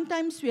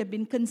 Sometimes we have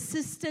been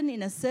consistent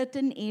in a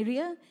certain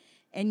area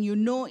and you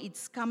know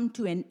it's come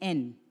to an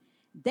end.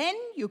 Then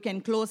you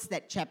can close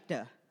that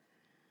chapter.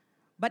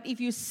 But if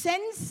you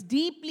sense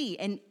deeply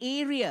an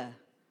area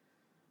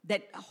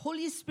that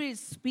Holy Spirit is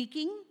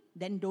speaking,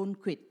 then don't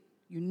quit.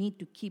 You need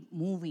to keep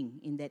moving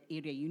in that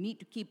area. You need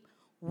to keep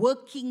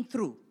working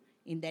through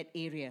in that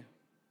area.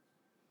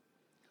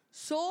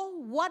 So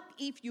what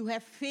if you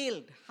have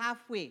failed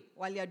halfway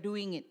while you're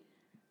doing it?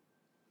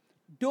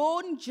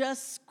 Don't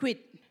just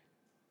quit.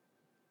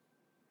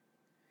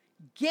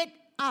 Get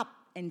up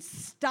and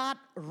start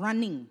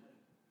running.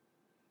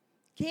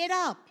 Get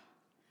up.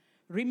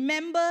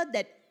 Remember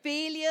that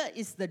failure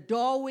is the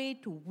doorway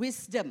to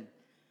wisdom.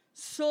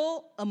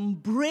 So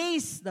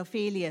embrace the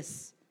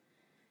failures.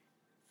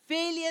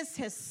 Failures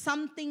has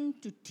something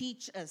to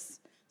teach us,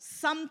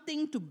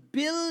 something to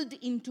build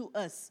into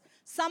us,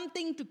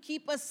 something to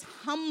keep us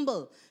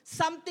humble,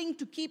 something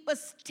to keep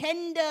us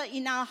tender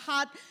in our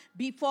heart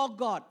before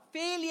God.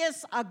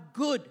 Failures are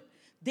good.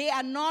 They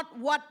are not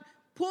what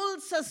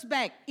pulls us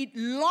back. It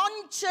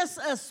launches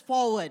us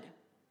forward.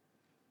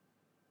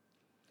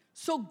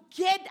 So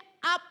get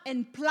up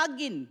and plug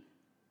in.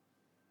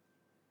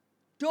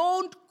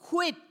 Don't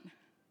quit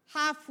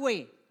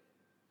halfway.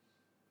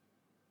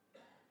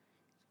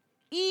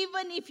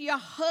 Even if you're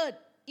hurt,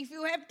 if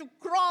you have to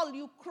crawl,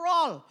 you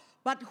crawl.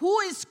 But who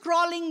is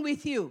crawling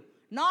with you?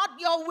 Not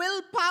your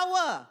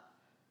willpower.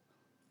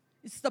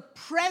 It's the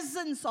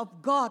presence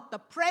of God, the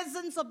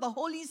presence of the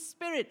Holy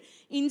Spirit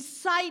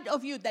inside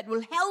of you that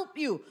will help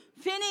you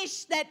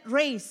finish that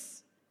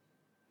race.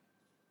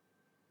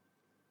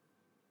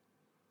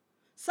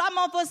 Some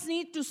of us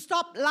need to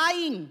stop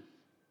lying.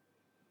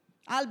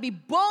 I'll be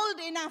bold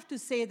enough to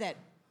say that.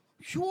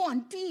 You,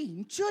 auntie,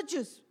 in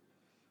churches,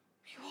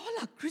 you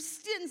all are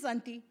Christians,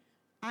 auntie.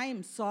 I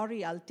am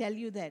sorry, I'll tell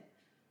you that.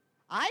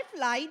 I've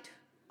lied.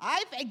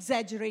 I've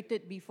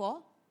exaggerated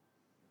before.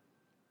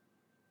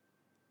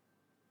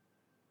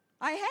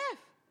 I have.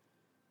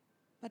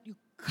 But you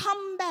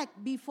come back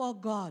before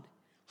God.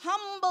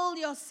 Humble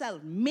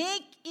yourself.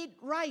 Make it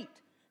right.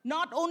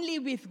 Not only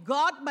with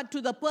God, but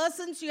to the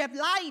persons you have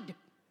lied.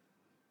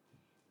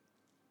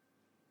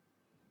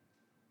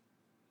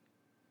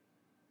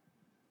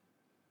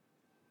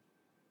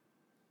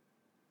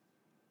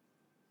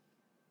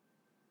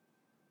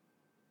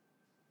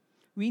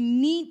 We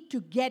need to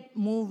get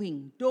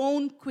moving.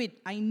 Don't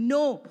quit. I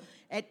know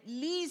at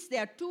least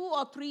there are 2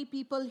 or 3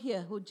 people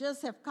here who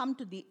just have come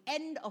to the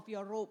end of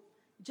your rope,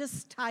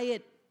 just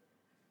tired.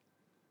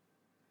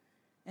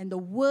 And the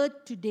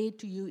word today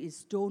to you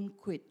is don't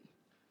quit.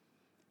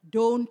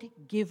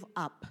 Don't give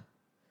up.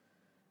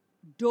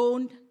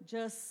 Don't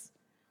just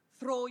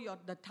throw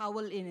the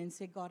towel in and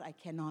say, God, I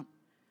cannot.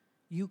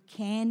 You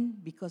can,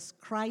 because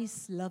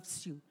Christ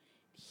loves you.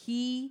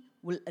 He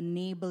will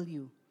enable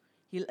you.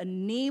 He'll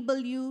enable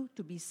you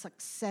to be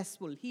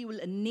successful. He will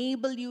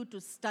enable you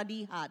to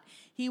study hard.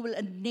 He will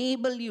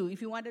enable you,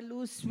 if you want to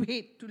lose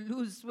weight, to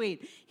lose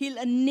weight. He'll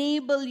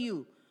enable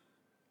you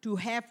to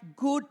have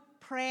good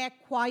prayer,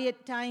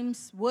 quiet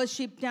times,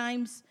 worship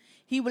times.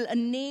 He will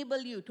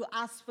enable you to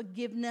ask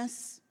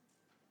forgiveness.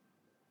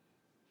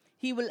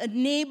 He will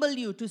enable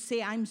you to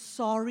say, I'm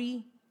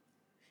sorry.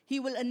 He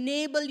will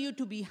enable you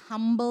to be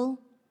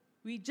humble.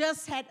 We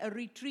just had a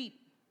retreat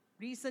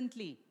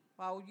recently.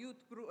 Our youth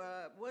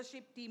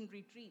worship team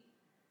retreat.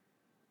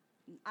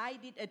 I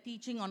did a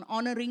teaching on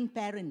honoring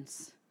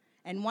parents.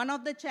 And one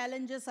of the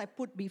challenges I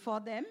put before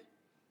them,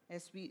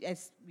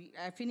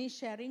 I finished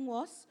sharing,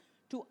 was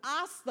to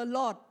ask the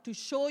Lord to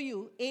show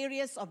you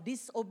areas of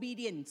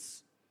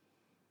disobedience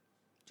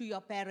to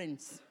your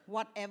parents.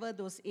 Whatever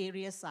those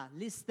areas are,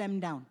 list them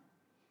down.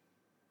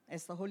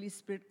 as the Holy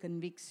Spirit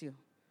convicts you.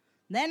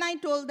 Then I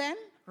told them,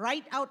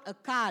 write out a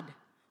card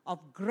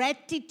of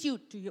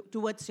gratitude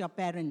towards your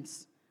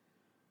parents.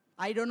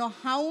 I don't know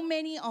how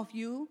many of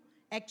you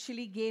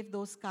actually gave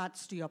those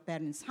cards to your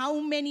parents. How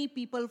many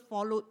people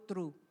followed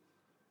through?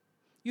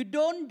 You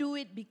don't do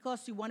it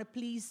because you want to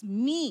please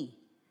me,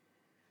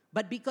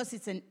 but because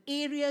it's an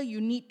area you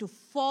need to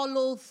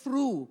follow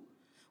through.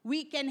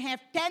 We can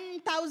have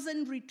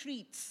 10,000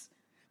 retreats,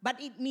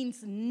 but it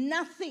means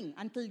nothing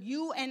until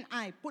you and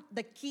I put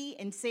the key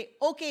and say,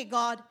 okay,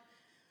 God,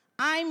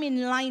 I'm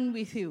in line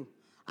with you.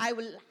 I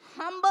will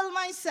humble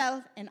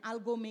myself and I'll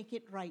go make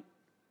it right.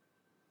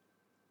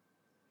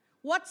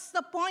 What's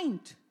the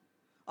point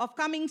of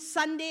coming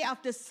Sunday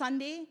after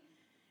Sunday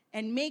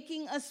and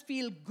making us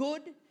feel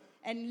good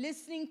and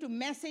listening to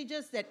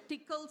messages that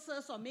tickles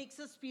us or makes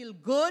us feel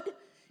good,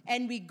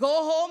 and we go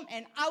home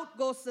and out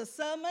goes the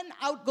sermon,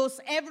 out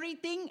goes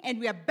everything, and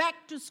we are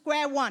back to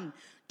square one?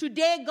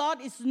 Today,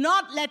 God is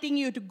not letting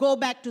you to go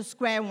back to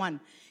square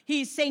one.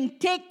 He is saying,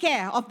 take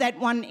care of that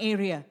one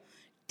area.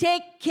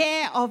 Take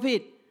care of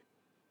it.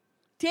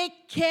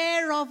 Take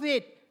care of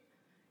it.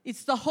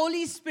 It's the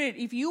Holy Spirit.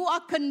 If you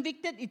are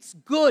convicted, it's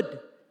good.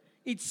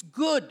 It's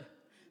good.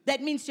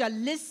 That means you're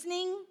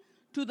listening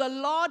to the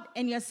Lord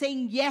and you're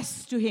saying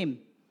yes to Him.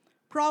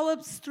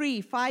 Proverbs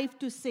 3,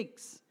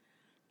 5-6.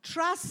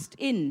 Trust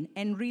in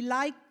and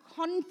rely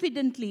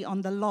confidently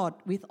on the Lord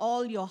with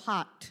all your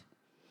heart,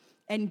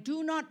 and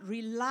do not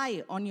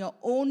rely on your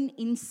own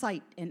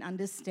insight and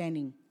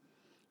understanding.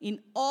 In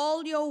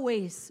all your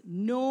ways,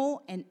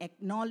 know and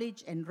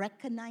acknowledge and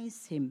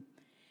recognize Him,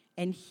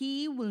 and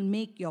He will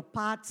make your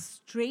paths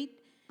straight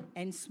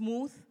and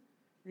smooth,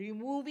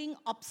 removing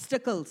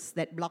obstacles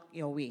that block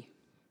your way.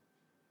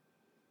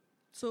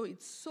 So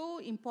it's so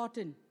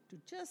important to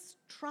just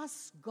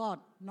trust God,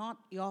 not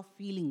your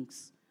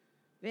feelings.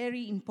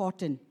 Very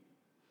important.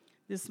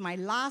 This is my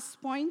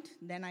last point,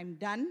 then I'm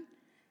done.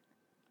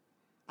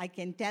 I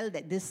can tell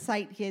that this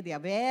side here, they are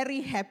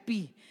very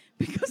happy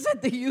because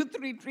at the youth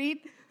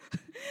retreat,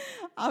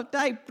 after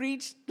I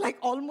preached,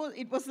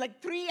 it was like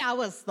 3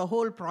 hours, the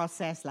whole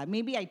process.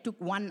 Maybe I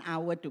took 1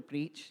 hour to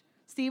preach.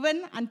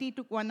 Stephen, Auntie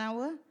took 1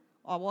 hour?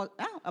 Or what?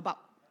 About?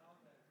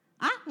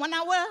 1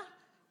 hour?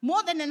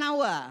 More than an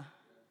hour.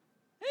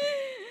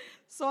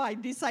 So I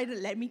decided,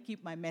 let me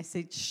keep my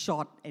message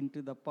short and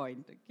to the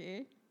point,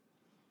 okay?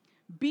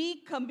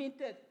 Be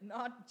committed,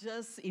 not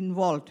just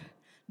involved.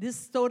 This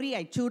story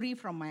I churi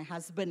from my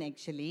husband,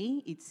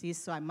 actually. It's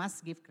his, so I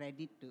must give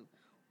credit to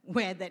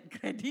where that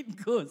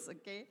credit goes,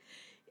 okay?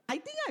 I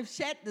think I've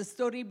shared the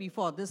story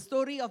before, the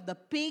story of the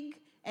pig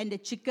and the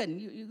chicken.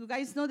 You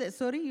guys know that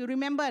story? You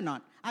remember or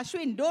not?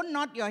 Ashwin, don't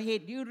nod your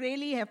head. You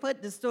really have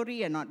heard the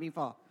story or not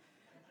before?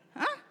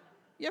 Huh?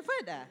 You've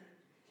heard?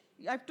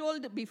 I've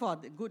told it before.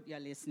 Good, you're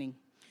listening.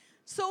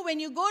 So when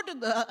you go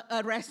to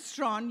a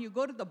restaurant, you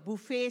go to the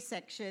buffet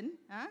section,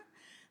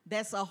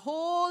 there's a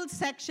whole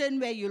section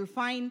where you'll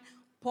find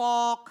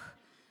pork,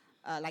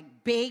 like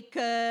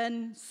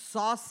bacon,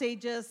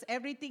 sausages,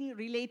 everything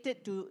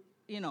related to,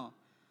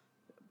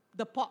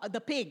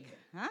 the pig.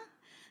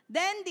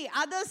 Then the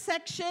other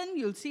section,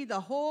 you'll see the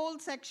whole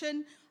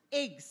section,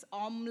 eggs,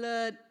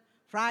 omelette,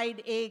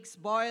 fried eggs,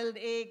 boiled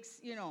eggs,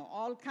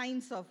 all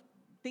kinds of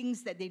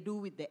things that they do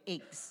with the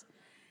eggs.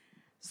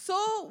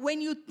 So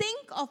when you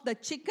think of the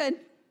chicken,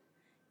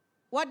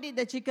 what did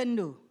the chicken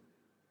do?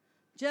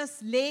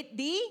 Just laid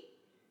the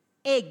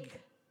egg.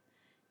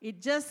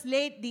 It just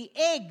laid the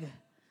egg.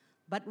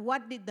 But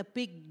what did the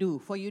pig do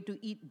for you to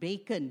eat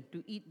bacon,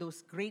 to eat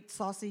those great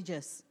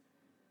sausages?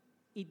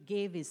 It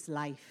gave its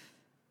life.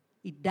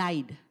 It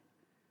died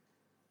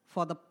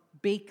for the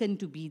bacon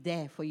to be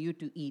there for you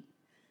to eat.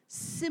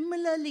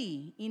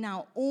 Similarly, in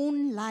our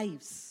own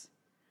lives,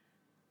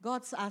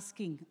 God's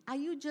asking, are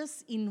you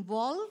just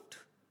involved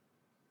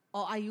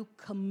or are you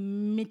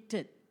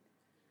committed?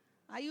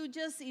 Are you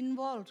just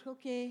involved?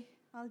 Okay,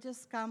 I'll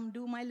just come,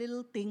 do my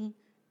little thing.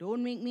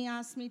 Don't make me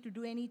ask me to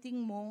do anything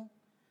more.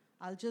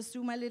 I'll just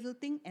do my little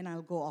thing and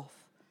I'll go off.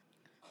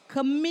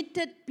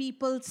 Committed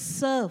people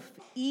serve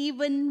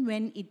even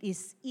when it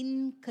is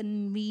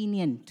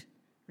inconvenient.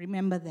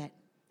 Remember that.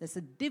 There's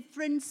a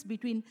difference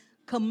between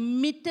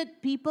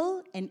committed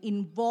people and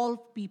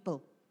involved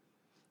people.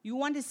 You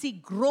want to see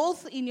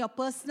growth in your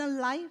personal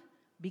life?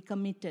 Be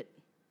committed.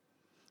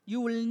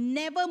 You will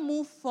never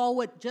move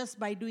forward just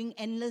by doing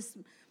endless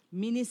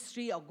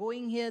ministry or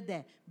going here,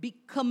 there. Be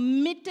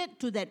committed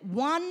to that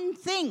one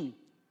thing.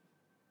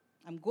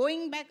 I'm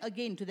going back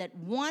again to that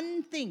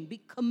one thing.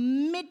 Be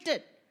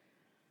committed.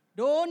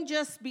 Don't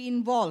just be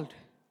involved.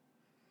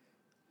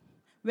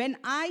 When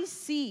I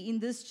see in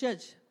this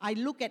church, I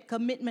look at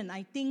commitment,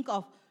 I think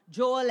of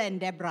Joel and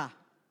Deborah.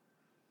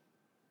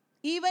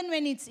 Even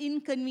when it's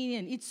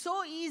inconvenient, it's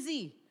so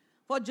easy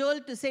for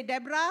Joel to say,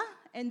 Deborah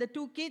and the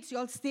 2 kids, you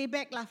all stay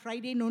back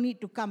Friday, no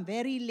need to come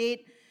very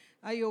late.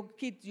 Your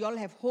kids, you all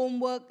have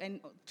homework and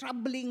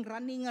troubling,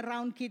 running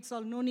around, kids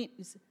all no need.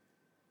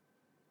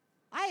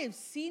 I have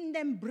seen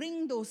them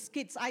bring those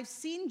kids. I've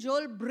seen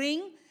Joel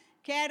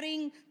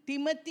carrying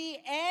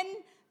Timothy and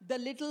the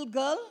little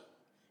girl,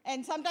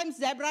 and sometimes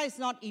Deborah is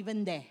not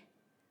even there,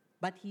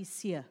 but he's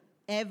here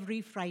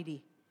every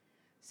Friday.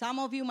 Some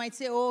of you might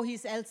say, oh,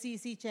 he's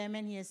LCC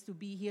chairman, he has to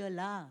be here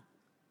lah.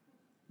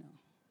 No.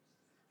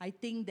 I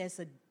think there's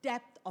a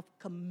depth of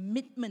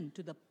commitment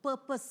to the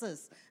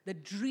purposes, the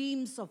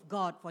dreams of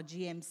God for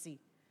GMC.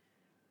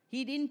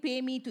 He didn't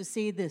pay me to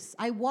say this.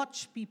 I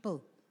watch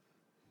people.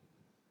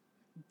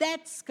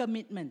 That's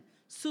commitment.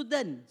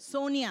 Sudan,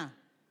 Sonia,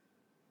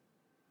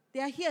 they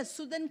are here.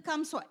 Sudan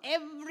comes for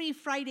every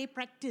Friday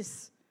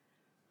practice.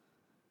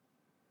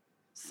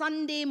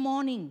 Sunday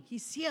morning,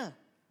 he's here.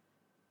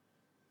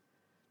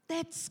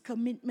 That's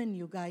commitment,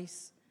 you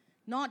guys,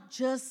 not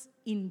just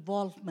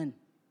involvement.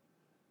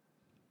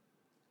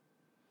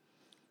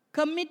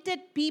 Committed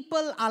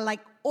people are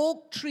like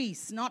oak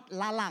trees, not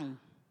lalang.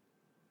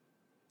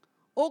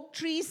 Oak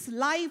trees,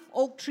 live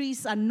oak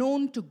trees, are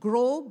known to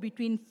grow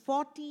between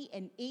 40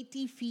 and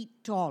 80 feet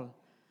tall.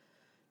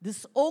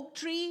 This oak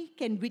tree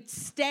can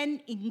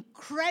withstand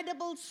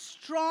incredible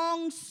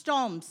strong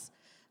storms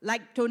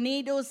like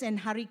tornadoes and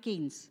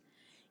hurricanes.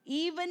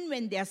 Even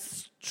when they are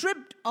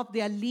stripped of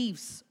their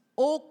leaves,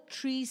 oak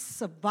trees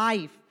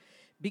survive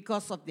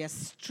because of their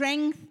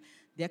strength,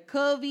 their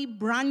curvy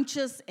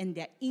branches, and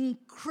their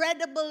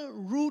incredible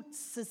root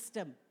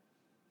system.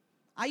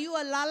 Are you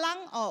a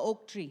lalang or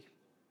oak tree?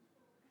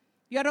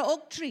 You're an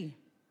oak tree.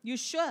 You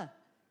sure?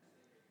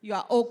 You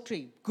are oak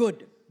tree.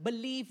 Good.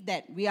 Believe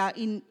that. We are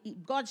in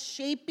God's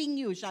shaping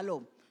you,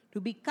 Shalom,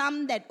 to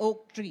become that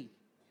oak tree.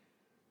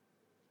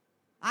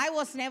 I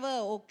was never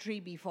an oak tree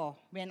before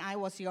when I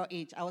was your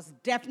age. I was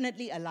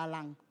definitely a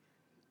lalang.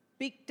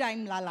 Big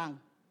time lalang.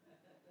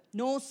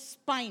 No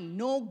spine,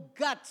 no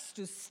guts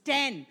to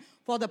stand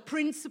for the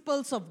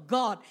principles of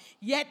God.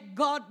 Yet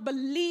God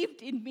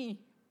believed in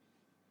me.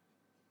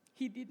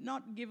 He did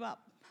not give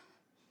up.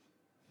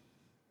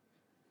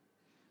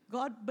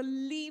 God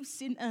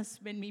believes in us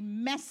when we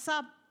mess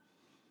up,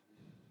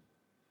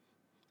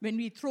 when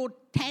we throw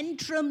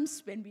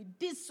tantrums, when we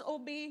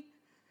disobey,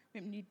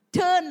 when we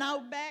turn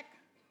our back.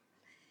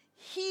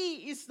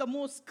 He is the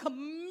most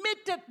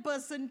committed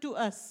person to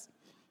us.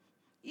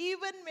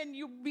 Even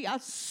when we are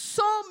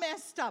so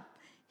messed up,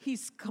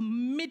 He's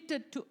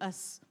committed to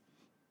us.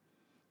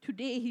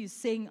 Today He's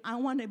saying, I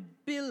want to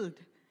build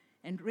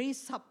and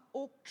raise up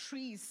oak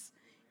trees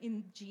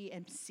in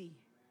GMC.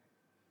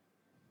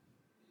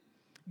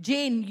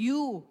 Jane,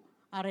 you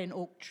are an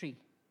oak tree.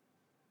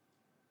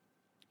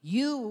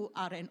 You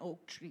are an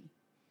oak tree.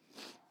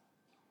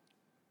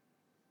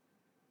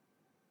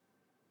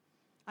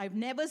 I've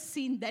never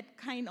seen that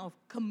kind of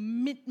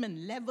commitment,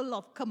 level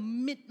of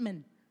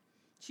commitment.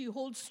 She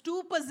holds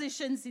 2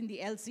 positions in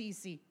the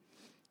LCC.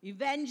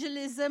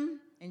 Evangelism,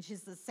 and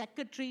she's the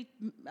secretary,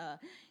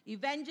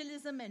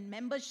 evangelism and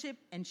membership,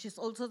 and she's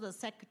also the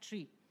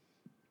secretary.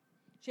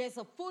 She has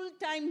a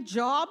full-time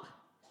job,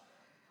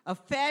 a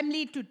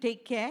family to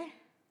take care,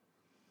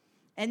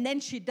 and then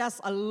she does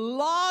a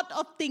lot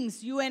of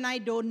things you and I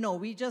don't know.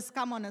 We just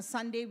come on a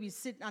Sunday, we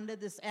sit under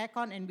this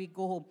aircon, and we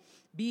go home,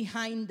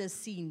 behind the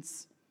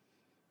scenes.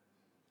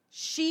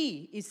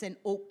 She is an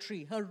oak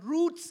tree. Her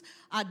roots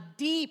are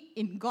deep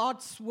in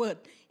God's word,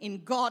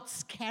 in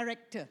God's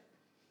character.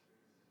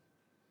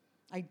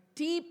 I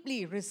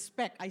deeply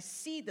respect, I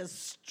see the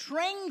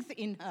strength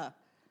in her.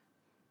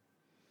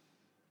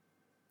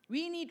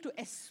 We need to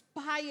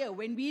aspire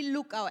when we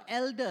look our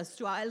elders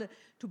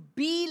to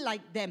be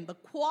like them, the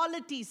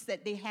qualities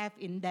that they have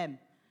in them.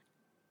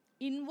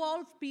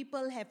 Involved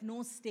people have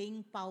no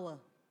staying power.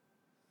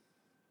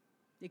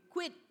 They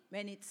quit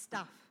when it's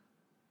tough.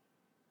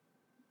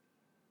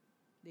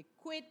 They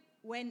quit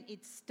when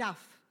it's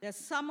tough. There's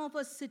some of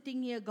us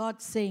sitting here,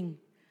 God saying,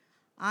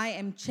 I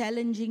am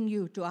challenging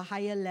you to a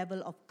higher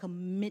level of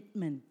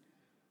commitment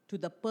to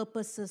the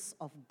purposes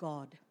of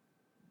God.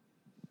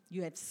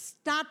 You have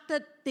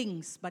started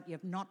things, but you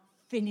have not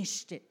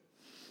finished it.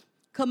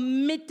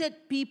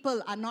 Committed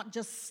people are not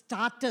just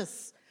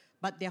starters,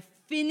 but they're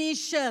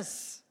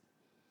finishers.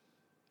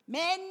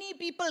 Many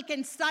people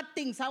can start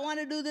things. I want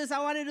to do this, I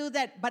want to do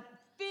that, but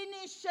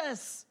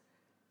finishers.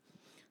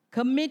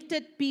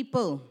 Committed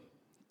people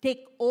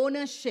take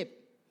ownership.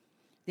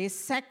 They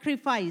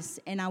sacrifice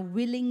and are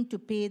willing to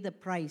pay the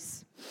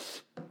price.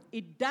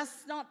 It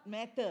does not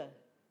matter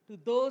to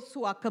those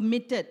who are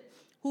committed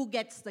who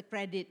gets the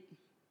credit.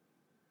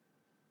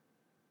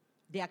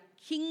 Their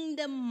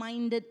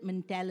kingdom-minded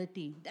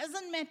mentality.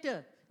 Doesn't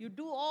matter. You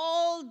do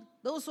all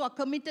those who are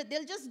committed,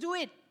 they'll just do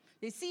it.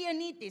 They see a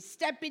need, they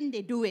step in,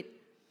 they do it.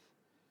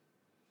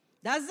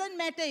 Doesn't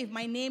matter if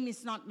my name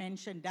is not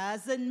mentioned.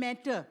 Doesn't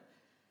matter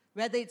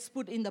whether it's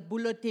put in the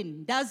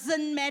bulletin.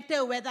 Doesn't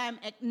matter whether I'm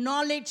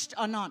acknowledged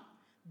or not.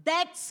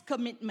 That's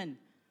commitment.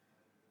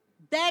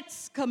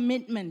 That's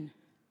commitment.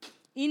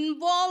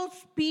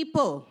 Involved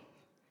people,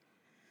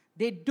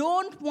 they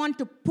don't want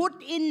to put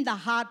in the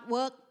hard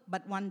work,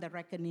 but want the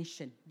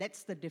recognition.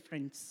 That's the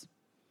difference.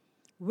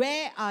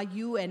 Where are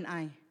you and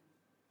I?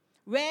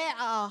 Where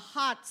are our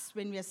hearts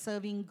when we are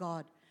serving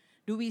God?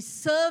 Do we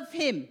serve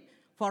Him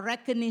for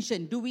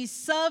recognition? Do we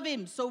serve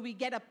Him so we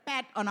get a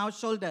pat on our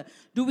shoulder?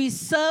 Do we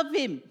serve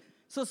Him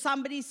so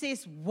somebody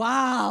says,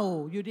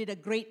 wow, you did a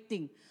great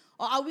thing?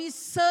 Or are we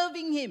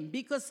serving Him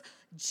because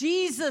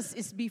Jesus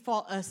is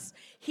before us?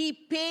 He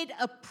paid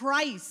a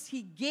price.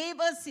 He gave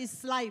us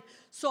His life.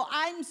 So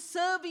I'm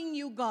serving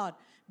you, God,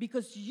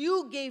 because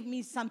you gave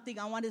me something.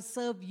 I want to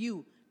serve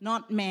you,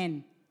 not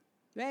man.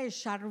 Where is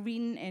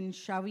Sharvin and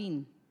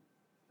Shavin?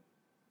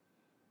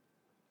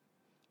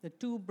 The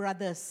two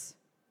brothers.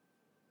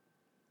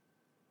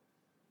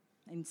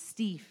 And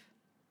Steve.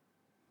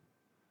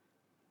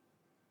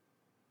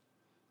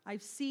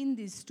 I've seen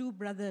these two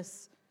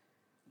brothers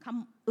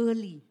come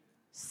early,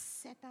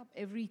 set up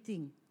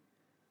everything.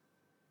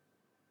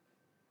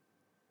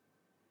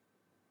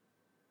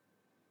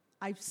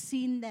 I've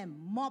seen them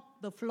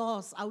mop the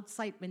floors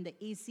outside when the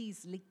AC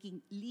is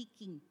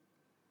leaking.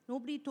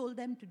 Nobody told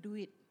them to do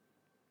it.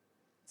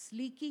 It's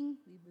leaking,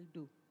 we will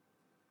do.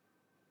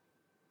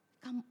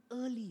 Come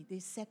early, they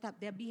set up.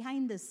 They're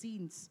behind the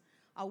scenes.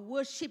 Our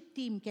worship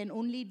team can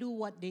only do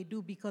what they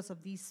do because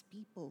of these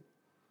people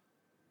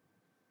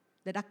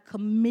that are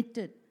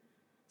committed.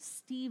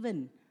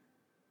 Stephen,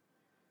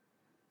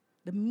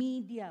 the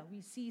media, we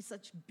see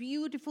such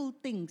beautiful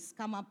things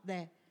come up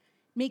there.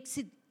 Makes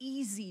it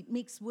easy. It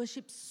makes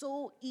worship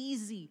so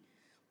easy.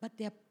 But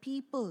there are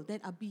people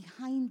that are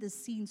behind the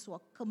scenes who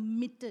are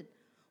committed,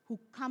 who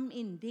come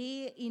in,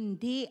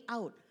 day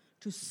out,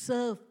 to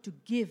serve, to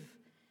give.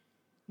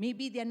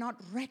 Maybe they're not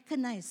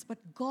recognized, but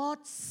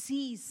God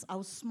sees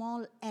our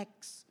small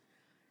acts.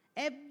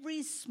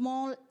 Every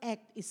small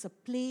act is a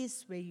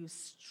place where you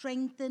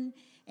strengthen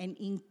and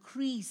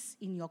increase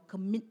in your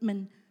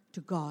commitment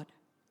to God.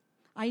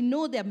 I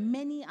know there are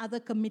many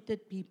other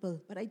committed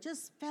people, but I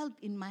just felt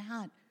in my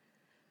heart,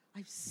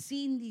 I've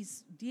seen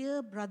these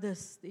dear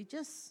brothers, they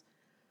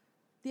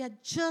are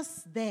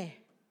just there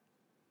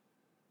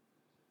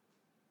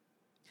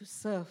to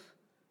serve.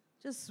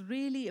 Just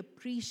really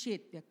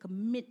appreciate their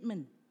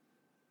commitment.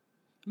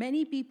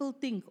 Many people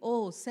think,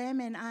 oh, Sam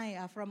and I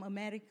are from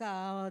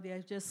America, they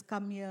have just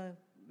come here,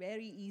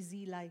 very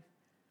easy life.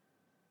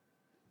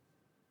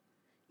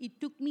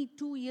 It took me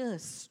 2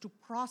 years to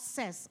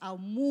process our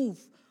move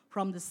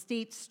from the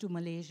States to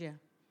Malaysia.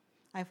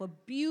 I have a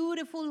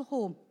beautiful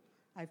home.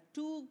 I have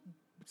 2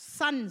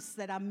 sons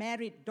that are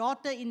married,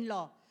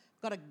 daughter-in-law,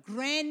 got a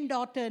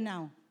granddaughter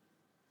now.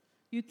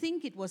 You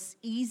think it was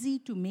easy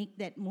to make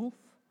that move?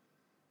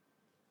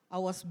 I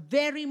was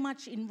very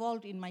much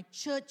involved in my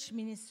church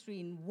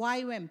ministry, in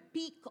YWAM,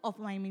 peak of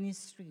my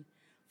ministry.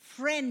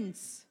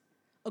 Friends,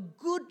 a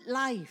good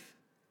life.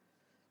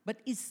 But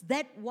is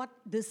that what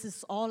this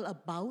is all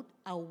about?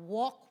 Our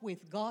walk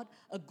with God,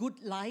 a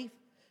good life,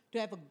 to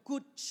have a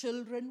good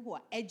children who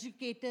are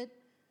educated,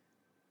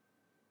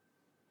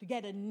 to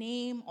get a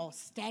name or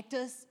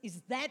status?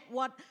 Is that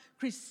what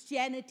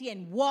Christianity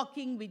and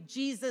walking with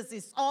Jesus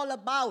is all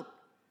about?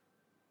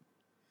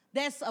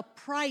 There's a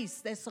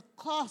price, there's a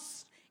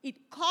cost.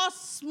 It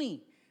costs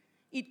me.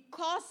 It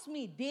costs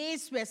me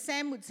days where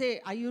Sam would say,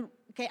 are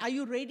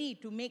you ready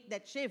to make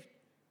that shift?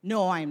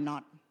 No, I'm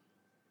not.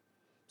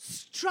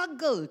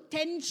 Struggle,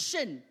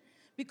 tension,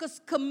 because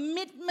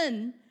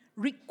commitment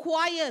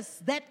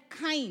requires that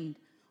kind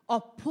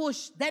of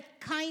push,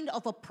 that kind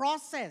of a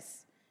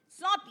process.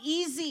 It's not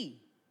easy.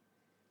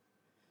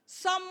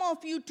 Some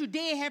of you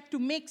today have to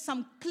make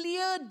some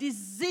clear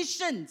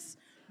decisions.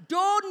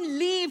 Don't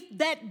leave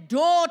that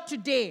door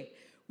today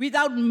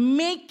without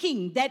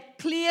making that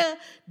clear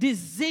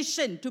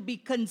decision to be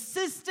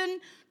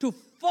consistent, to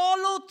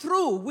follow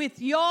through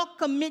with your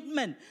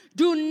commitment.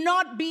 Do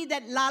not be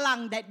that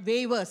lalang that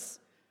wavers.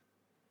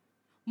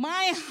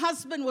 My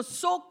husband was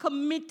so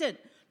committed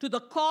to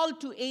the call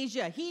to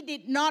Asia. He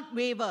did not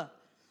waver.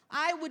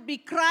 I would be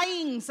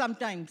crying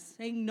sometimes,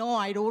 saying, no,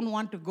 I don't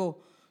want to go.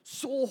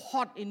 So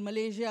hot in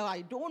Malaysia,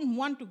 I don't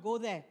want to go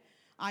there.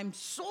 I'm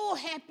so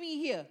happy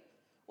here.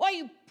 Why are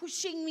you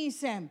pushing me,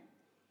 Sam?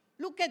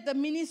 Look at the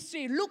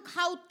ministry. Look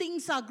how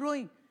things are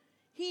growing.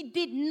 He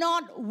did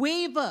not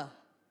waver.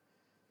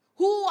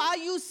 Who are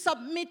you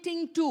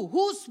submitting to?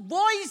 Whose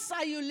voice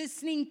are you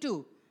listening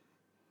to?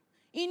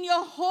 In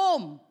your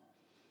home,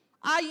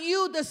 are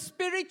you the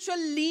spiritual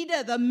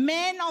leader, the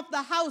man of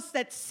the house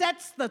that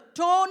sets the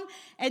tone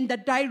and the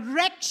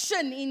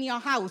direction in your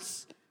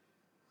house?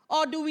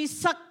 Or do we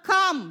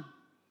succumb?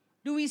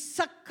 Do we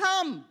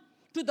succumb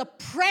to the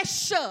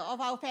pressure of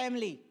our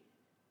family?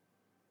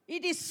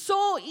 It is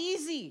so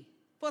easy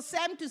for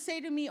Sam to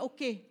say to me,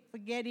 okay,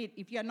 forget it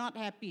if you're not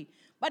happy.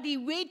 But he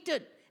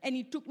waited, and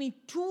it took me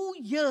 2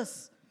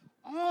 years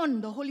on.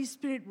 The Holy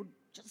Spirit would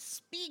just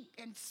speak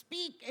and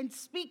speak and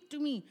speak to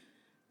me.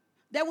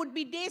 There would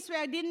be days where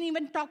I didn't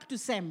even talk to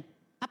Sam.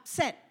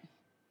 Upset.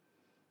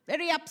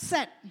 Very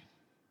upset.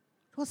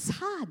 It was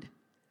hard.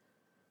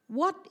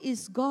 What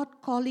is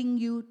God calling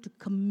you to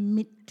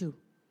commit to?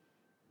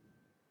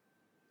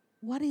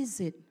 What is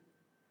it?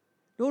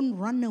 Don't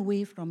run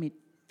away from it.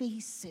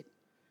 Face it.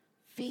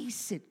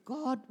 Face it.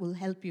 God will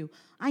help you.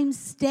 I'm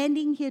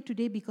standing here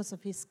today because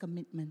of His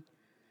commitment.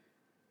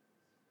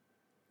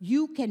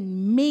 You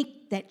can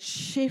make that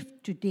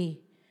shift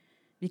today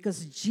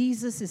because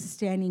Jesus is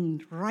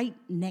standing right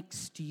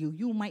next to you.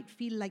 You might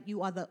feel like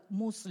you are the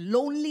most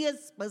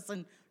loneliest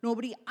person.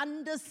 Nobody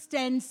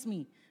understands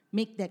me.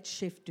 Make that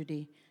shift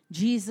today.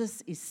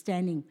 Jesus is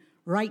standing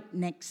right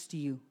next to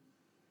you.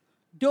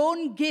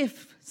 Don't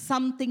give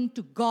something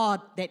to God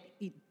that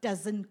it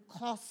doesn't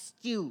cost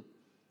you.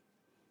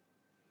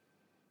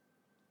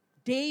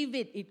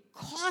 David, it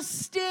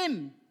cost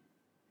him.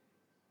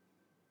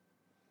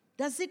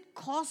 Does it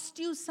cost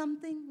you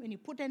something when you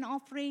put an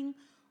offering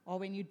or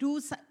when you do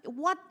something?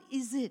 What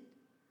is it?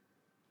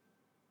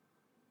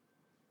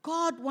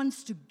 God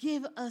wants to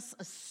give us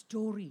a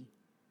story.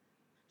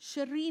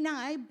 Sharina,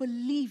 I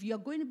believe you're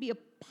going to be a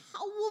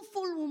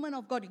powerful woman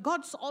of God.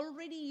 God's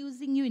already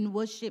using you in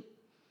worship.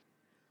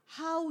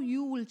 How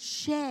you will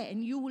share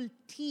and you will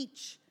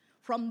teach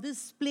from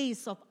this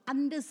place of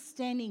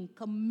understanding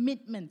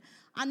commitment,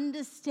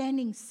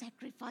 understanding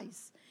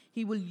sacrifice.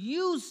 He will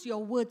use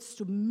your words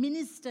to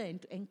minister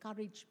and to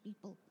encourage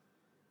people.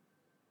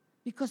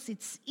 Because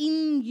it's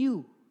in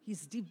you.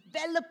 He's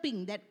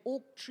developing that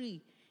oak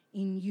tree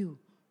in you.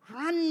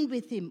 Run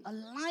with him.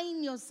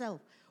 Align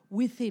yourself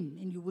with him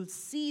and you will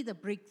see the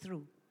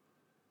breakthrough.